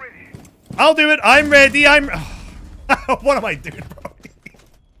 I'll do it. I'm ready. What am I doing, bro?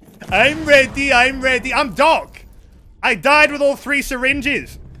 I'm ready. I'm Doc. I died with all 3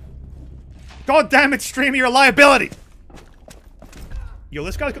 syringes. God damn it, stream, you're a liability. Yo,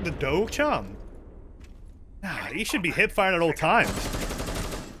 this guy's got the Doge charm. Nah, he should be hip firing at all times.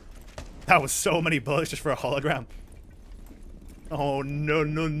 That was so many bullets just for a hologram. Oh,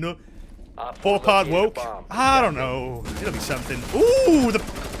 no. 4-part woke? I don't know. It'll be something. Ooh,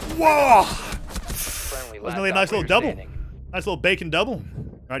 whoa! That was really a nice little double. Nice little bacon double.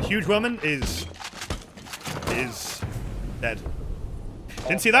 Alright, Huge Woman is dead.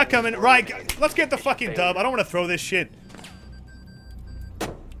 Didn't see that coming. Right, let's get the fucking dub. I don't want to throw this shit.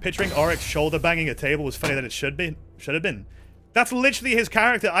 Picturing Oryx shoulder banging a table was funny that it should have been. That's literally his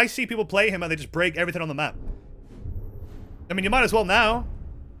character. I see people play him and they just break everything on the map. I mean, you might as well now.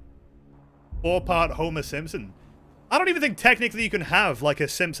 4-part Homer Simpson. I don't even think technically you can have like a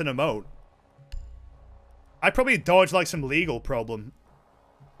Simpson emote. I probably dodged like some legal problem,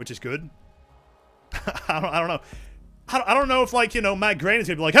 which is good. I don't know. I don't know if like, you know, Matt Grain is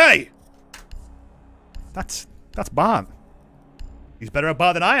gonna be like, hey, that's Bart. He's better at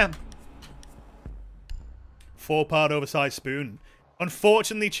Bart than I am. 4-part oversized spoon.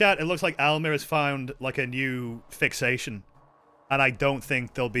 Unfortunately, chat, it looks like Almir has found like a new fixation. And I don't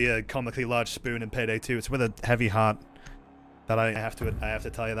think there'll be a comically large spoon in Payday 2. It's with a heavy heart that I have to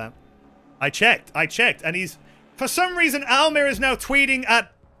tell you that. I checked, and he's... For some reason, Almir is now tweeting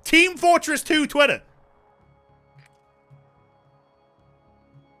at Team Fortress 2 Twitter.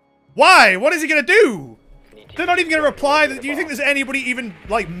 Why? What is he gonna do? They're not even gonna reply. Do you think there's anybody even,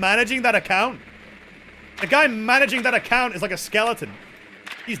 like, managing that account? The guy managing that account is like a skeleton.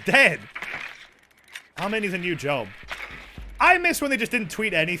 He's dead. Almir needs a new job. I miss when they just didn't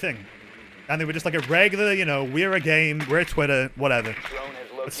tweet anything. And they were just like a regular, you know, we're a game, we're Twitter, whatever.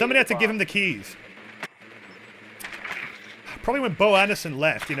 But somebody had to give him the keys. Probably when Bo Anderson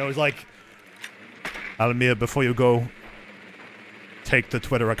left, you know, it was like, Almir, before you go, take the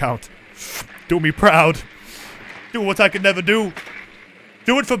Twitter account. Do me proud. Do what I could never do.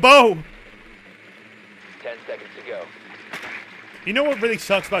 Do it for Bo. 10 seconds to go. You know what really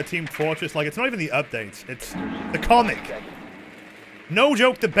sucks about Team Fortress? Like, it's not even the updates. It's the comic. No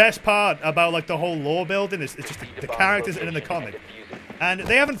joke, the best part about, like, the whole lore building is it's just the characters in the comic. And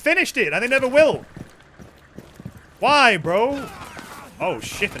they haven't finished it, and they never will. Why, bro? Oh,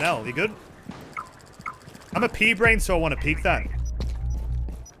 shit and hell. You good? I'm a pea-brain, so I want to peek that.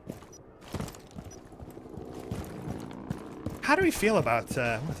 How do we feel about,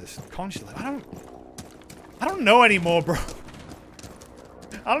 what is this? Consulate? I don't know anymore, bro.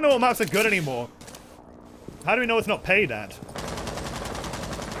 I don't know what maps are good anymore. How do we know it's not Paydad?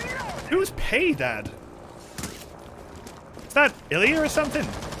 Who's Paydad? Is that Ilya or something?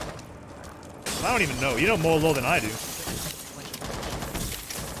 I don't even know. You know more lore than I do.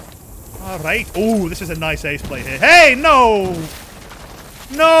 Alright. Oh, this is a nice ace play here. Hey, no!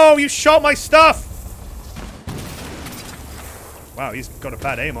 No, you shot my stuff! Wow, he's got a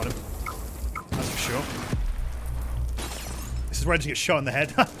bad aim on him. That's for sure. This is where I just get shot in the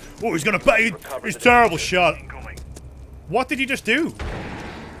head. Oh, he's gonna bait! He's terrible shot. What did you just do?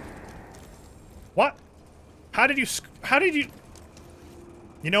 What? How did you...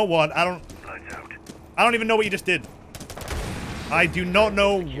 You know what? I don't even know what you just did. I do not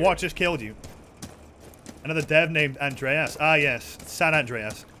know what just killed you. Another dev named Andreas. Ah, yes. San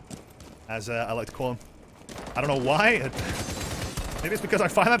Andreas. As I like to call him. I don't know why. Maybe it's because I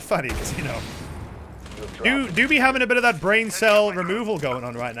find that funny, because, you know. Do be having a bit of that brain cell removal going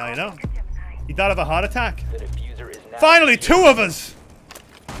on right now, you know? He died of a heart attack. Finally, 2 of us!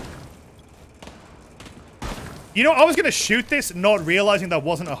 You know, I was gonna shoot this, not realizing that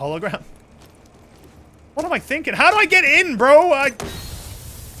wasn't a hologram. What am I thinking? How do I get in, bro? I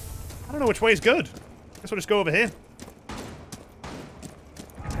don't know which way is good. Guess we'll just go over here.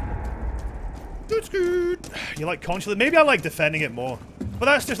 Good. You like consulate? Maybe I like defending it more. But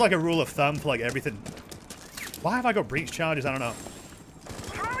that's just like a rule of thumb for like everything. Why have I got breach charges? I don't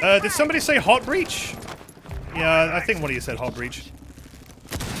know. Did somebody say hot breach? Yeah, I think one of you said hot breach.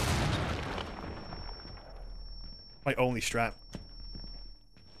 My only strap.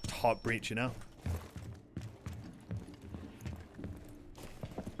 Hot breach, you know?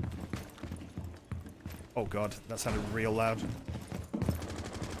 Oh god, that sounded real loud.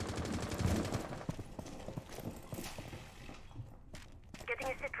 Getting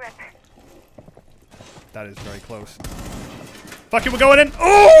a sit rep. That is very close. Fuck it, we're going in.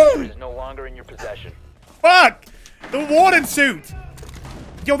 Oh! It is no longer in your possession. Fuck! The warden suit!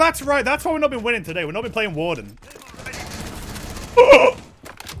 Yo, that's right. That's why we've not been winning today. We've not been playing warden.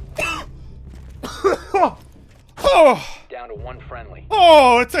 Oh! Down to one friendly.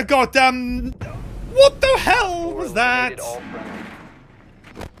 Oh, it's a goddamn... What the hell was that?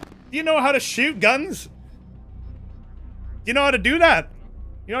 You know how to shoot guns? You know how to do that?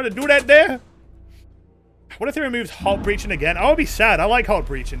 You know how to do that there? What if they removed hot breaching again? I would be sad. I like hot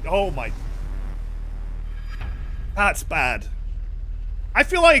breaching. Oh my... That's bad. I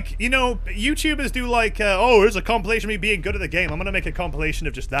feel like, you know, YouTubers do like, oh, here's a compilation of me being good at the game. I'm gonna make a compilation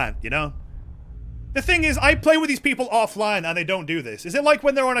of just that, you know? The thing is, I play with these people offline and they don't do this. Is it like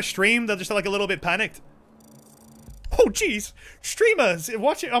when they're on a stream, they're just like a little bit panicked? Oh, jeez. Streamers,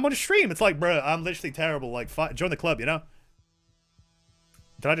 watch it. I'm on a stream. It's like, bruh, I'm literally terrible. Like, join the club, you know?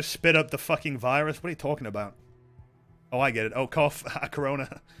 Did I just spit up the fucking virus? What are you talking about? Oh, I get it. Oh, cough.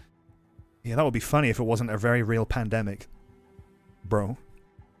 Corona. Yeah, that would be funny if it wasn't a very real pandemic. Bro.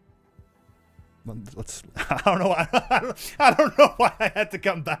 Let's... I don't know why... I don't know why I had to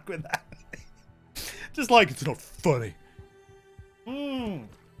come back with that. Just like, it's not funny. Alright,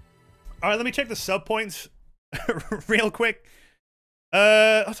 let me check the sub points real quick.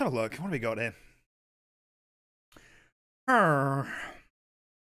 Let's have a look. What do we got here?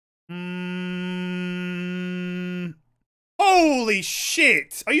 Holy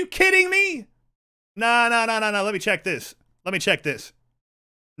shit! Are you kidding me? Nah. Let me check this. Let me check this.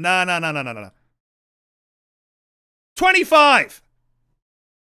 Nah. 25!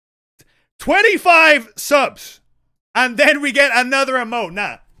 25 subs! And then we get another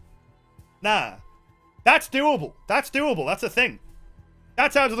emote. Nah. That's doable. That's doable. That's a thing.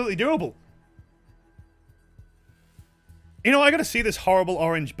 That's absolutely doable. You know, I gotta see this horrible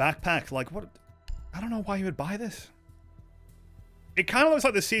orange backpack. Like, what? I don't know why you would buy this. It kind of looks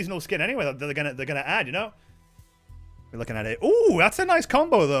like the seasonal skin anyway that they're gonna add, you know? We're looking at it. Ooh, that's a nice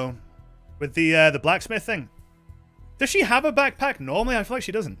combo though. With the blacksmith thing. Does she have a backpack normally? I feel like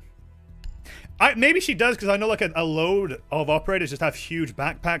she doesn't. Maybe she does, because I know like a load of operators just have huge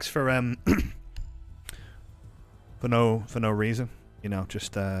backpacks for for no reason. You know,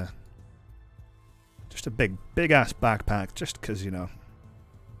 just a big ass backpack, just because, you know.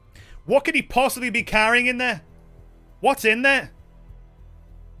 What could he possibly be carrying in there? What's in there?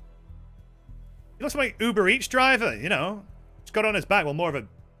 He looks like an Uber Eats driver, you know. It's got on his back. Well, more of a...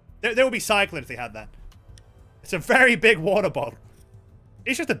 They would be cycling if they had that. It's a very big water bottle.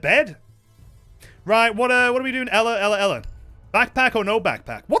 It's just a bed. Right, what are we doing? Ella. Backpack or no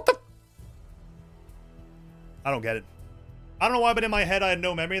backpack? What the... I don't get it. I don't know why, but in my head I had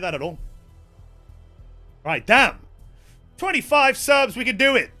no memory of that at all. Right, damn. 25 subs, we can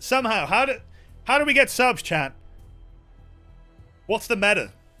do it. Somehow. How do we get subs, chat? What's the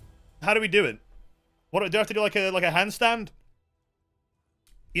meta? How do we do it? What do I have to do, like a handstand?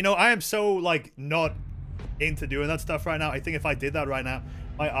 You know, I am so like not into doing that stuff right now. I think if I did that right now,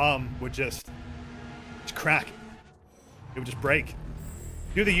 my arm would just crack. It would just break.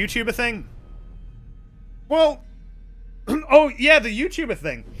 Do the YouTuber thing? Well, oh yeah, the YouTuber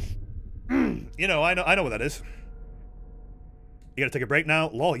thing. You know, I know what that is. You gotta take a break now?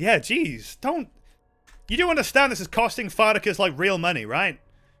 Lol, yeah, jeez. Don't... You do understand this is costing Farticus, like, real money, right?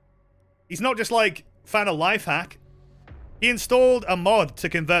 He's not just, like, found a life hack. He installed a mod to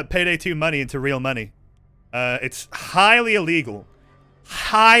convert Payday 2 money into real money. It's highly illegal.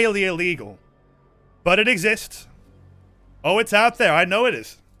 Highly illegal. But it exists. Oh, it's out there. I know it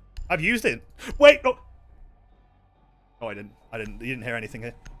is. I've used it. Wait, no. Oh, I didn't. You didn't hear anything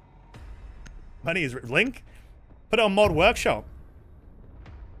here. Money is... Link? Put it on Mod Workshop.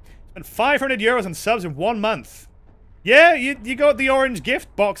 Spent 500 euros on subs in 1 month. Yeah, you got the orange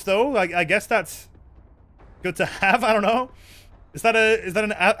gift box, though. I guess that's good to have. I don't know. Is that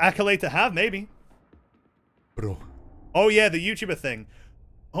an accolade to have? Maybe. Bro. Oh, yeah, the YouTuber thing.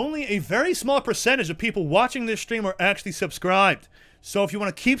 Only a very small percentage of people watching this stream are actually subscribed. So if you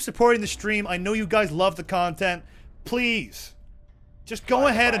want to keep supporting the stream, I know you guys love the content. Please, just go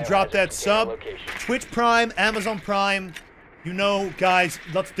ahead and drop that sub. Twitch Prime, Amazon Prime. You know, guys,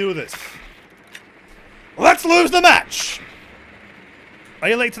 let's do this. Let's lose the match! Are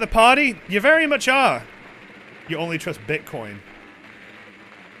you late to the party? You very much are. You only trust Bitcoin.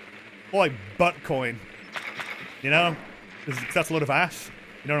 Or like Buttcoin. You know? 'Cause that's a load of ass.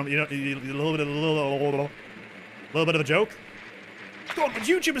 You know, a little bit of a joke. God, but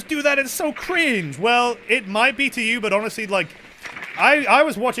YouTubers do that, it's so cringe. Well, it might be to you, but honestly, like, I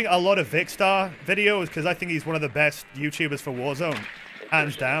was watching a lot of Vicstar videos because I think he's one of the best YouTubers for Warzone.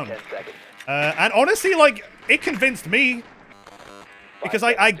 Hands down. And honestly, like, it convinced me. Because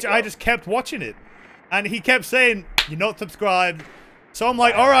I just kept watching it. And he kept saying, you're not subscribed. So I'm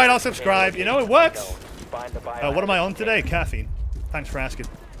like, alright, I'll subscribe. You know, it works. What am I on today? Caffeine. Thanks for asking.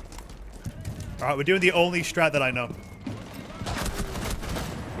 Alright, we're doing the only strat that I know.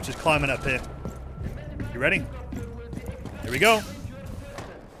 Which is climbing up here. You ready? Here we go.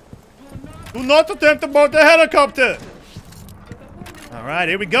 Do not attempt to board the helicopter! Alright,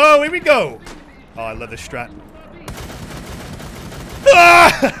 here we go, here we go! Oh, I love this strat.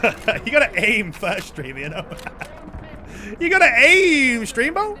 Ah! You gotta aim first, stream, you know? You gotta aim,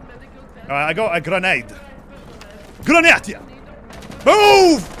 Streambo! Alright, I got a grenade. Grenade, yeah!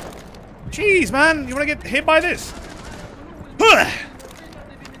 Move! Jeez, man, you wanna get hit by this? Alright,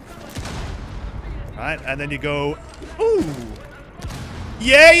 and then you go... Ooh!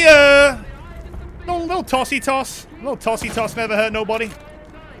 Yeah! Little tossy toss. Little tossy toss never hurt nobody.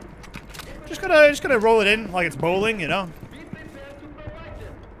 Just gotta roll it in like it's bowling, you know?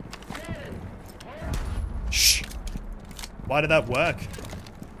 Shh! Why did that work?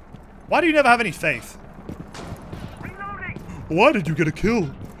 Why do you never have any faith? Why did you get a kill?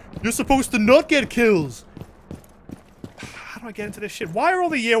 You're supposed to not get kills. How do I get into this shit? Why are all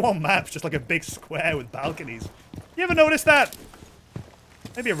the year 1 maps just like a big square with balconies? You ever notice that?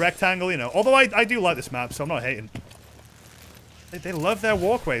 Maybe a rectangle, you know. Although I do like this map, so I'm not hating. They love their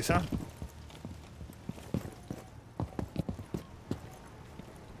walkways, huh?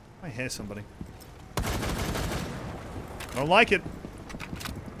 I hear somebody. Don't like it.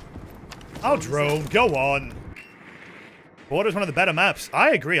 I'll drone. Go on. Border's one of the better maps. I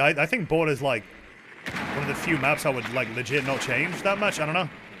agree. I think Border's like one of the few maps I would like legit not change that much. I don't know.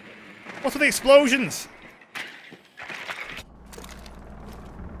 What's with the explosions?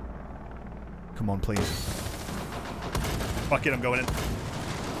 Come on, please. Fuck it, I'm going in.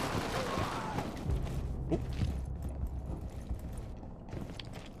 Ooh.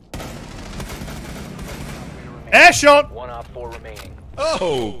 Air shot! 1 op 4 remaining.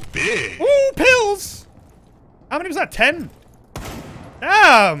 Oh, big. Ooh, pills! How many was that? 10?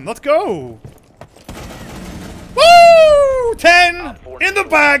 Damn, let's go. Woo! 10 in the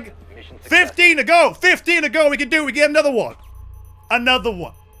bag. 15 to go. 15 to go. We can do it. We get another one. Another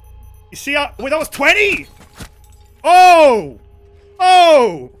one. You see how... Wait, that was 20? Oh!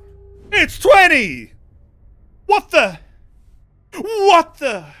 Oh! It's 20! What the... What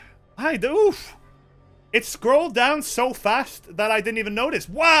the... Oof. It scrolled down so fast that I didn't even notice.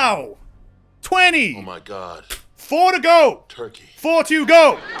 Wow! 20! Oh my god. 4 to go! Turkey. 4 to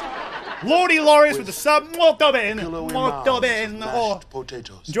go! Lordy Lorius with the sub. Molto bene. Pillowy Molto mouths bene. of mashed Oh.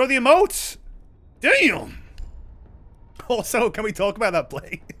 potatoes. Enjoy the emotes. Damn! Also, can we talk about that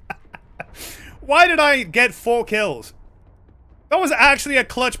play? Why did I get 4 kills? That was actually a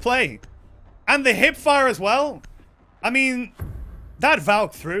clutch play. And the hip fire as well. I mean, that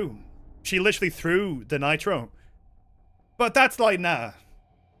Valk threw. She literally threw the nitro. But that's like, nah.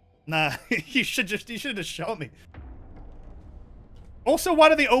 Nah, you should have shot me. Also, why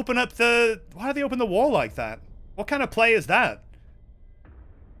do they open up the... Why do they open the wall like that? What kind of play is that?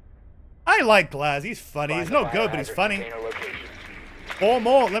 I like Glaz. He's funny. He's no good, but he's funny. 4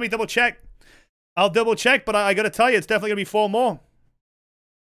 more. Let me double check. I'll double check, but I gotta tell you, it's definitely gonna be 4 more.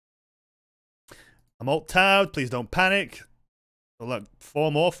 I'm alt-tabbed. Please don't panic. So look,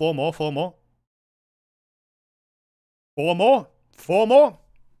 4 more, 4 more, 4 more. 4 more. 4 more.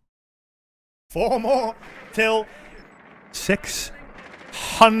 4 more. Till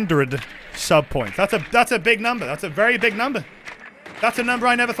 600 sub points. That's a big number. That's a very big number. That's a number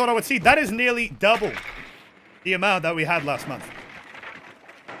I never thought I would see. That is nearly double the amount that we had last month.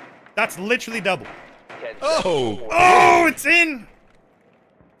 That's literally double. Oh! Oh, it's in!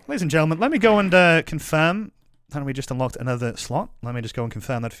 Ladies and gentlemen, let me go and confirm that we just unlocked another slot. Let me just go and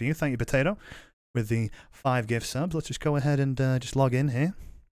confirm that for you. Thank you, Potato, with the 5 gift subs. Let's just go ahead and just log in here.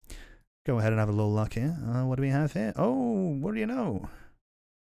 Go ahead and have a little look here. What do we have here? Oh, what do you know?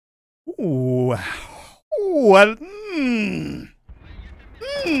 Ooh. Ooh, a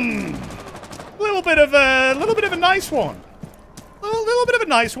little bit of a nice one. A little bit of a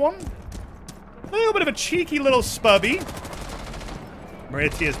nice one. A little bit of a cheeky little spubby. Maria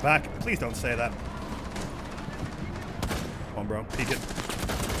is back. Please don't say that. Come on, bro. Peek it.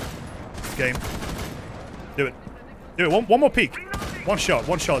 Game. Do it. Do it. One more peek. One shot.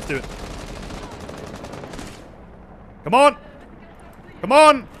 One shot. Let's do it. Come on. Come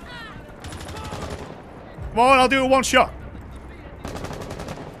on. Come on. I'll do it one shot.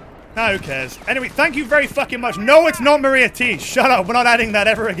 Nah, who cares? Anyway, thank you very fucking much. No, it's not Maria T. Shut up. We're not adding that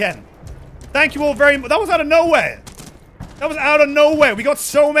ever again. Thank you all very much. That was out of nowhere. That was out of nowhere. We got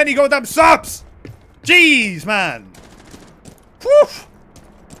so many goddamn subs. Jeez, man. Whew.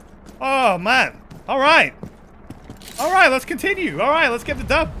 Oh, man. All right. All right, let's continue. All right, let's get the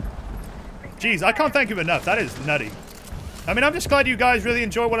dub. Jeez, I can't thank you enough. That is nutty. I mean, I'm just glad you guys really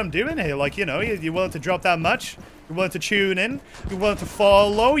enjoy what I'm doing here. Like, you know, you're willing to drop that much. You're willing to tune in. You're willing to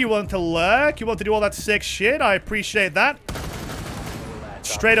follow. You're willing to lurk. You're willing to do all that sick shit. I appreciate that.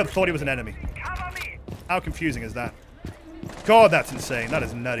 Straight up thought he was an enemy. How confusing is that? God, that's insane. That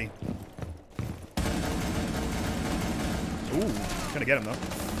is nutty. Ooh, gonna get him though.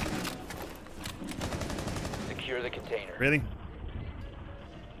 Secure the container. Really?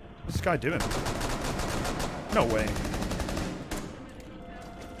 What's this guy doing? No way.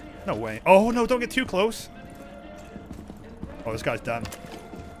 No way. Oh no, don't get too close. Oh, this guy's done.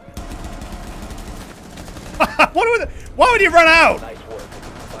 Why would you run out? Nice work.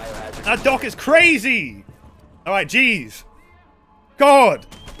 Biohazard. That dock is crazy. Alright, jeez. God.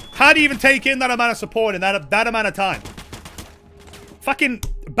 How do you even take in that amount of support in that amount of time? Fucking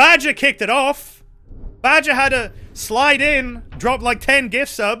Badger kicked it off. Badger had to slide in, drop like 10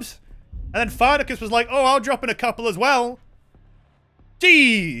 gift subs. And then Farticus was like, oh, I'll drop in a couple as well.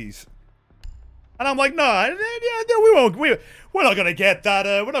 Jeez. And I'm like, no, we won't. We're not gonna get that.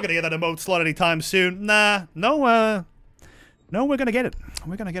 We're not gonna get that emote slot anytime soon. Nah, no, no, we're gonna get it.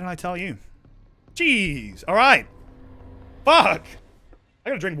 We're gonna get it. I tell you. Jeez. All right. Fuck. I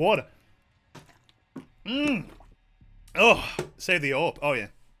gotta drink water. Oh, save the AWP. Oh yeah.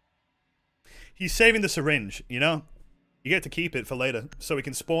 He's saving the syringe. You know, you get to keep it for later, so he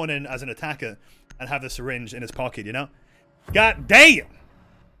can spawn in as an attacker and have the syringe in his pocket. You know. God damn.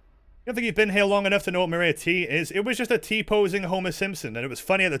 I don't think you've been here long enough to know what Maria T is. It was just a T-posing Homer Simpson, and it was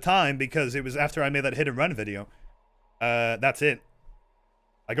funny at the time because it was after I made that hit and run video. That's it.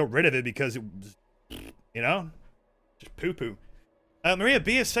 I got rid of it because it was, you know, just poo-poo. Maria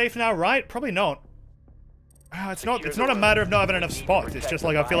B is safe now, right? Probably not. It's not a matter of not having enough spots. It's just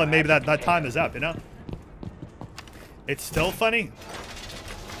like I feel like maybe that time is up, you know? It's still funny.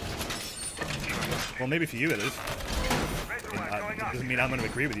 Well, maybe for you it is. It doesn't mean I'm going to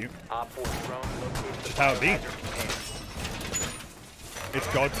agree with you. It's just how it be. It's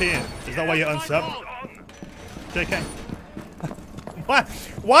God tier. Is that why you unsub? JK.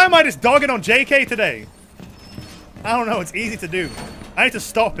 Why am I just dogging on JK today? I don't know. It's easy to do. I need to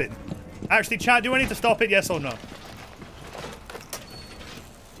stop it. Actually, chat, do I need to stop it? Yes or no?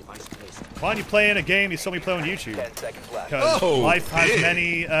 Why aren't you playing a game you saw me play on YouTube? Because life has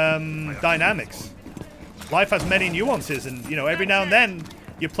many dynamics. Life has many nuances, and, you know, every now and then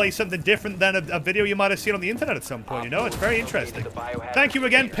you play something different than a video you might have seen on the internet at some point, you know? It's very interesting. Thank you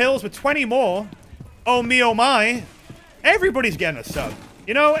again, Pills, with 20 more. Oh me, oh my. Everybody's getting a sub.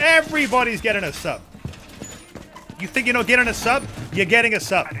 You know, everybody's getting a sub. You think you're not getting a sub? You're getting a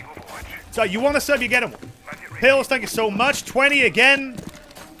sub. So you want a sub, you get them. Pills, thank you so much. 20 again.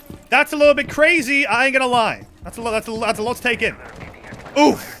 That's a little bit crazy, I ain't gonna lie. That's a lot to take in.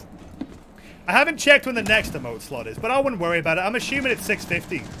 Oof. I haven't checked when the next emote slot is, but I wouldn't worry about it. I'm assuming it's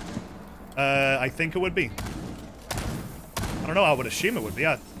 650. I think it would be. I don't know, I would assume it would be.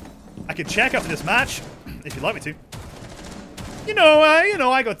 I could check after this match, if you'd like me to. You know,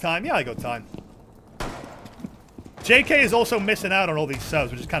 I got time. Yeah, I got time. JK is also missing out on all these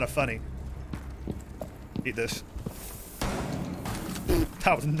subs, which is kind of funny. Eat this.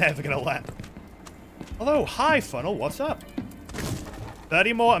 That was never gonna land. Although, hi, Funnel, what's up?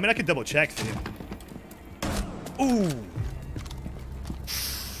 30 more? I mean, I could double check for you. Ooh.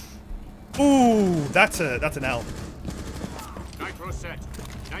 Ooh, that's an L. Nitro set.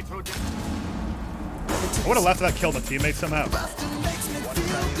 Nitro down. I would have left that kill my teammate somehow.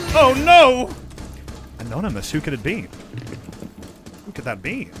 Oh no! Anonymous, who could it be? Who could that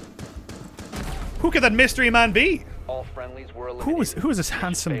be? Who could that mystery man be? All friendlies were Who is this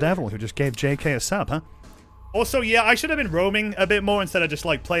handsome devil who just gave JK a sub, huh? Also, yeah, I should have been roaming a bit more instead of just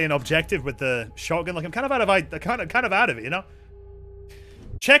like playing objective with the shotgun. Like I'm kind of out of it, you know.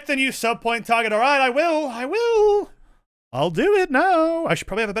 Check the new sub point target. All right, I will. I'll do it now. I should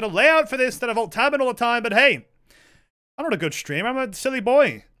probably have a better layout for this instead of alt tabbing all the time. But hey, I'm not a good streamer. I'm a silly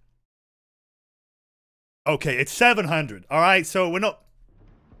boy. Okay, it's 700. All right, so we're not.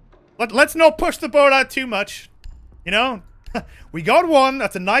 Let's not push the board out too much. You know, we got one.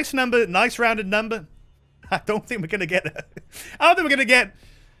 That's a nice number, nice rounded number. I don't think we're gonna get. I don't think we're gonna get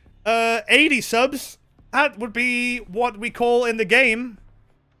 80 subs. That would be what we call in the game.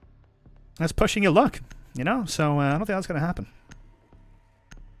 That's pushing your luck, you know. So I don't think that's gonna happen.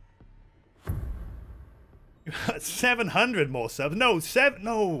 700 more subs. No,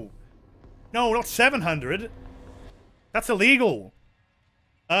 no, not 700. That's illegal.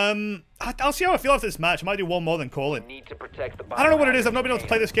 I'll see how I feel after this match. I might do one more than call it. I don't know what it is. I've not been able to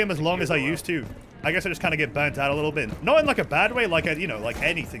play this game as long as I used to. I guess I just kind of get burnt out a little bit. Not in like a bad way, like you know, like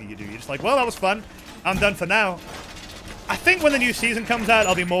anything you do. You're just like, well, that was fun. I'm done for now. I think when the new season comes out,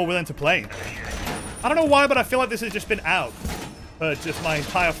 I'll be more willing to play. I don't know why, but I feel like this has just been out for just my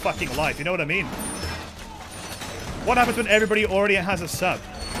entire fucking life. You know what I mean? What happens when everybody already has a sub?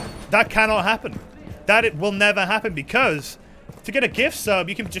 That cannot happen. That it will never happen because to get a gift sub,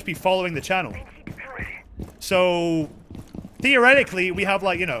 you can just be following the channel. So theoretically, we have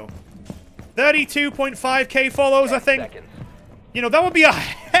like, you know, 32.5k follows, I think. You know, that would be a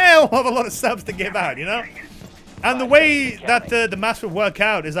hell of a lot of subs to give out, you know? And the way that the math would work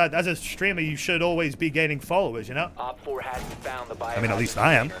out is that as a streamer, you should always be gaining followers, you know? I mean, at least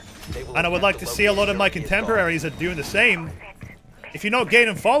I am. And I would like to see a lot of my contemporaries that are doing the same. If you're not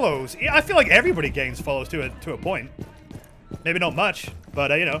gaining follows, I feel like everybody gains follows to a point. Maybe not much,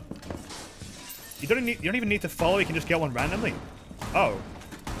 but you know, you don't even need to follow. You can just get one randomly. Oh,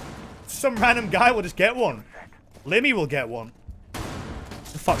 some random guy will just get one. Limmy will get one.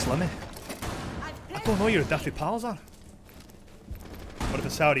 The fuck's Limmy? I don't know. You're a Daffy Pals on. What if a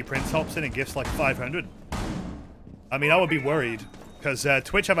Saudi prince hops in and gifts like 500? I mean, I would be worried because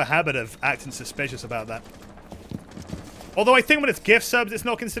Twitch have a habit of acting suspicious about that. Although I think when it's gift subs, it's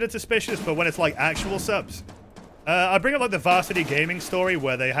not considered suspicious, but when it's like actual subs. I bring up like the Varsity Gaming story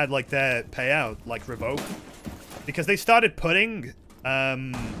where they had like their payout like revoked because they started putting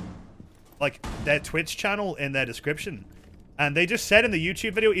like their Twitch channel in their description, and they just said in the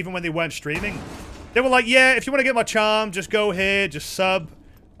YouTube video, even when they weren't streaming, they were like, yeah, if you want to get my charm, just go here, just sub.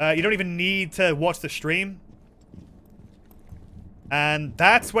 You don't even need to watch the stream. And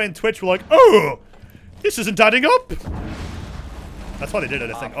that's when Twitch were like, oh, this isn't adding up. That's why they did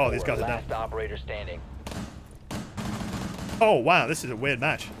it, I think. Oh, these guys are down. Operator standing. Oh, wow, this is a weird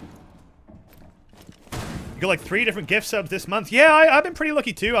match. You got like 3 different gift subs this month. Yeah, I've been pretty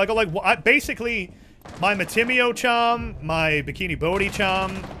lucky too. I got like, basically, my Matimio charm, my Bikini Bodhi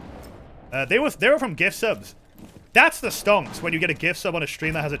charm. They were from gift subs. That's the stonks, when you get a gift sub on a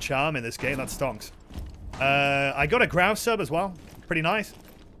stream that has a charm in this game, that stonks. I got a Grouse sub as well. Pretty nice.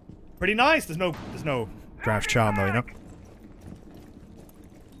 Pretty nice. There's no Grouse charm though, you know?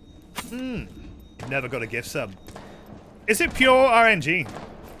 Never got a gift sub. Is it pure RNG?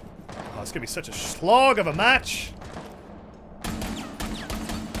 Oh, it's gonna be such a slog of a match.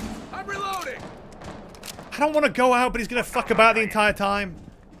 I'm reloading. I don't want to go out, but he's gonna fuck about the entire time.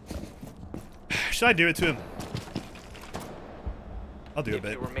 Should I do it to him? I'll do a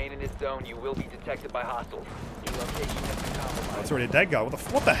bit. If you remain in this zone, you will be detected by hostiles. Your location has been compromised. That's already a dead guy.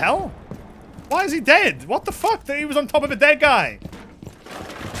 What the hell? Why is he dead? What the fuck? He was on top of a dead guy.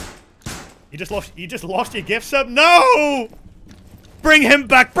 You just lost your gift sub? No! Bring him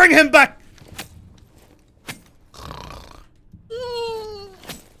back! Bring him back!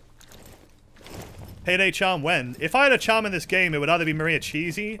 Payday charm when? If I had a charm in this game, it would either be Maria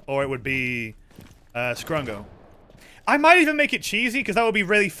Cheesy or it would be Scrungo. I might even make it cheesy because that would be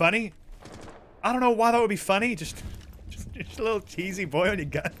really funny. I don't know why that would be funny. Just a little cheesy boy on your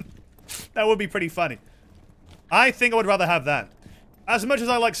gun. That would be pretty funny. I think I would rather have that. As much as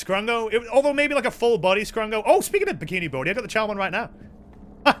I like Scrungo, although maybe like a full body Scrungo. Oh, speaking of Bikini Bodhi, I got the charm one right now.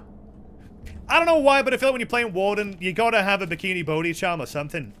 Huh. I don't know why, but I feel like when you're playing Warden, you gotta have a Bikini Bodhi charm or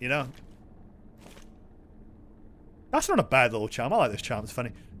something, you know? That's not a bad little charm. I like this charm. It's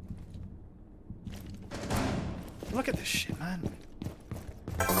funny. Look at this shit, man.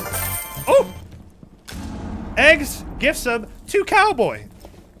 Oh! Eggs, gift sub, to Cowboy.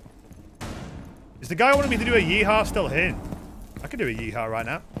 Is the guy wanting me to do a yeehaw still here? I can do a yeehaw right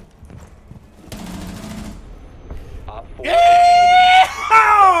now. Yeah!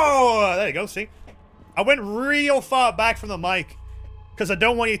 There you go, see? I went real far back from the mic because I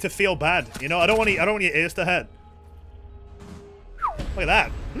don't want you to feel bad. You know, I don't want your ears to hurt. Look at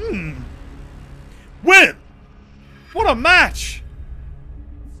that. Win! What a match!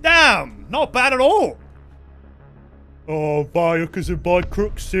 Damn, not bad at all. Oh, Biokers and by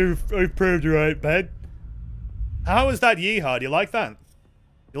crooks who've proved you ain't bad. How was that yeehaw? Do you like that?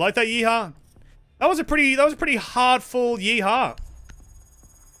 You like that yeehaw? That was a pretty hard full yeehaw.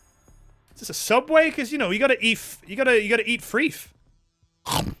 Is this a Subway? Because you know you gotta eat freef.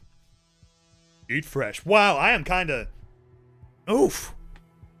 Eat fresh. Wow, I am kind of... Oof.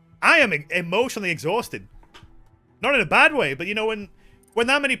 I am emotionally exhausted. Not in a bad way, but you know, when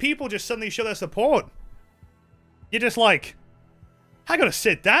that many people just suddenly show their support, you're just like, I gotta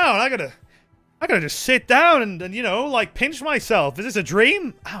sit down. I gotta just sit down and you know, like, pinch myself. Is this a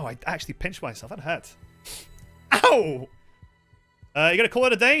dream? Ow, I actually pinched myself. That hurts. Ow! You gotta call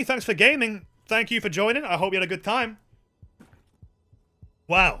it a day. Thanks for gaming. Thank you for joining. I hope you had a good time.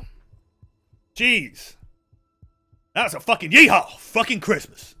 Wow. Jeez. That's a fucking yeehaw. Fucking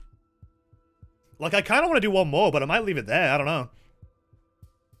Christmas. Like, I kind of want to do one more, but I might leave it there. I don't know.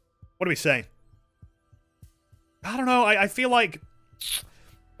 What do we say? I don't know. I feel like...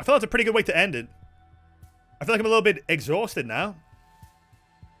 I feel that's a pretty good way to end it. I feel like I'm a little bit exhausted now.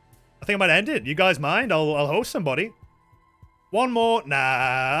 I think I might end it. You guys mind? I'll host somebody. One more?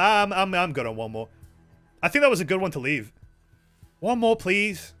 Nah, I'm good on one more. I think that was a good one to leave. One more,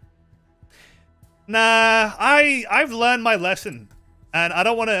 please. Nah, I've learned my lesson, and I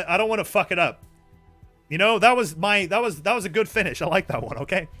don't want to fuck it up. You know, that was a good finish. I like that one.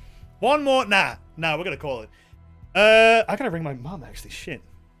 Okay, one more. Nah, we're gonna call it. I gotta ring my mom actually. Shit.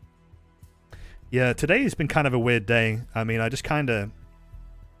 Yeah, today's been kind of a weird day. I mean, I just kind of,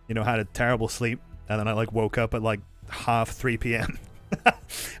 you know, had a terrible sleep, and then I like woke up at like 3 p.m.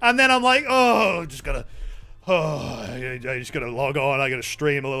 and then I'm like, I just gotta log on. I gotta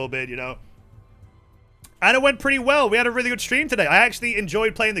stream a little bit, you know. And it went pretty well. We had a really good stream today. I actually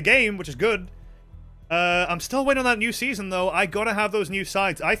enjoyed playing the game, which is good. I'm still waiting on that new season, though. I gotta have those new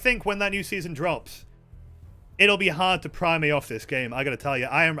sites. I think when that new season drops, it'll be hard to pry me off this game. I gotta tell you,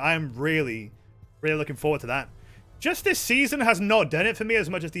 I am really, really looking forward to that. Just this season has not done it for me as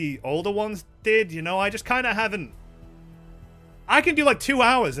much as the older ones did. You know, I just kind of haven't. I can do like 2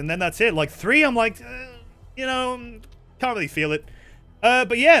 hours and then that's it. Like 3, I'm like, you know, can't really feel it.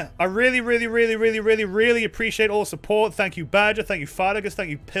 But yeah, I really, really, really, really, really, really appreciate all the support. Thank you, Badger. Thank you, Fardagus. Thank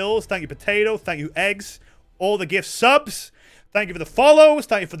you, Pills. Thank you, Potato. Thank you, Eggs. All the gift subs. Thank you for the follows.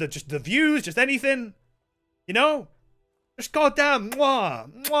 Thank you for just the views. Just anything. You know? Just goddamn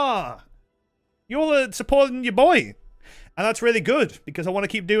mwah, mwah. You're all supporting your boy. And that's really good because I want to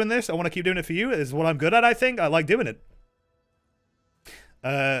keep doing this. I want to keep doing it for you. It's what I'm good at, I think. I like doing it.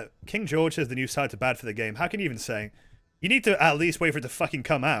 King George says the new sites are bad for the game. How can you even say? You need to at least wait for it to fucking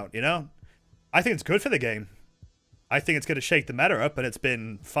come out, you know? I think it's good for the game. I think it's going to shake the meta up, but it's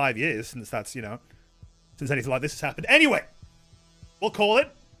been 5 years since that's, you know, since anything like this has happened. Anyway, we'll call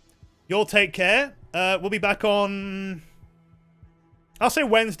it. You'll take care. We'll be back on, I'll say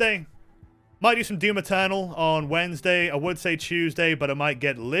Wednesday. Might do some Doom Eternal on Wednesday. I would say Tuesday, but I might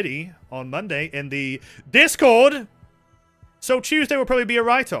get Liddy on Monday in the Discord. So Tuesday will probably be a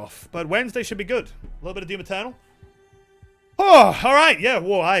write-off, but Wednesday should be good. A little bit of Doom Eternal. Oh, all right. Yeah,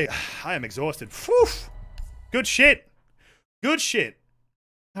 whoa, I am exhausted. Whew. Good shit. Good shit.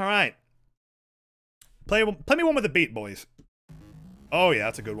 All right. Play me one with the beat, boys. Oh, yeah,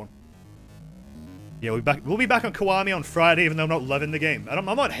 that's a good one. Yeah, we'll be back on Kiwami on Friday, even though I'm not loving the game. I'm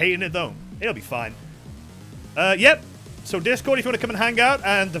not hating it, though. It'll be fine. Yep. So Discord if you want to come and hang out,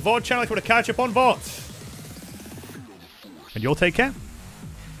 and the VOD channel if you want to catch up on VODs. And you'll take care.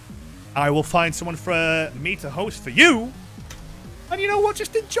 I will find someone for me to host for you. And you know what?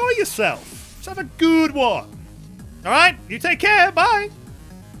 Just enjoy yourself. Just have a good one. All right? You take care. Bye.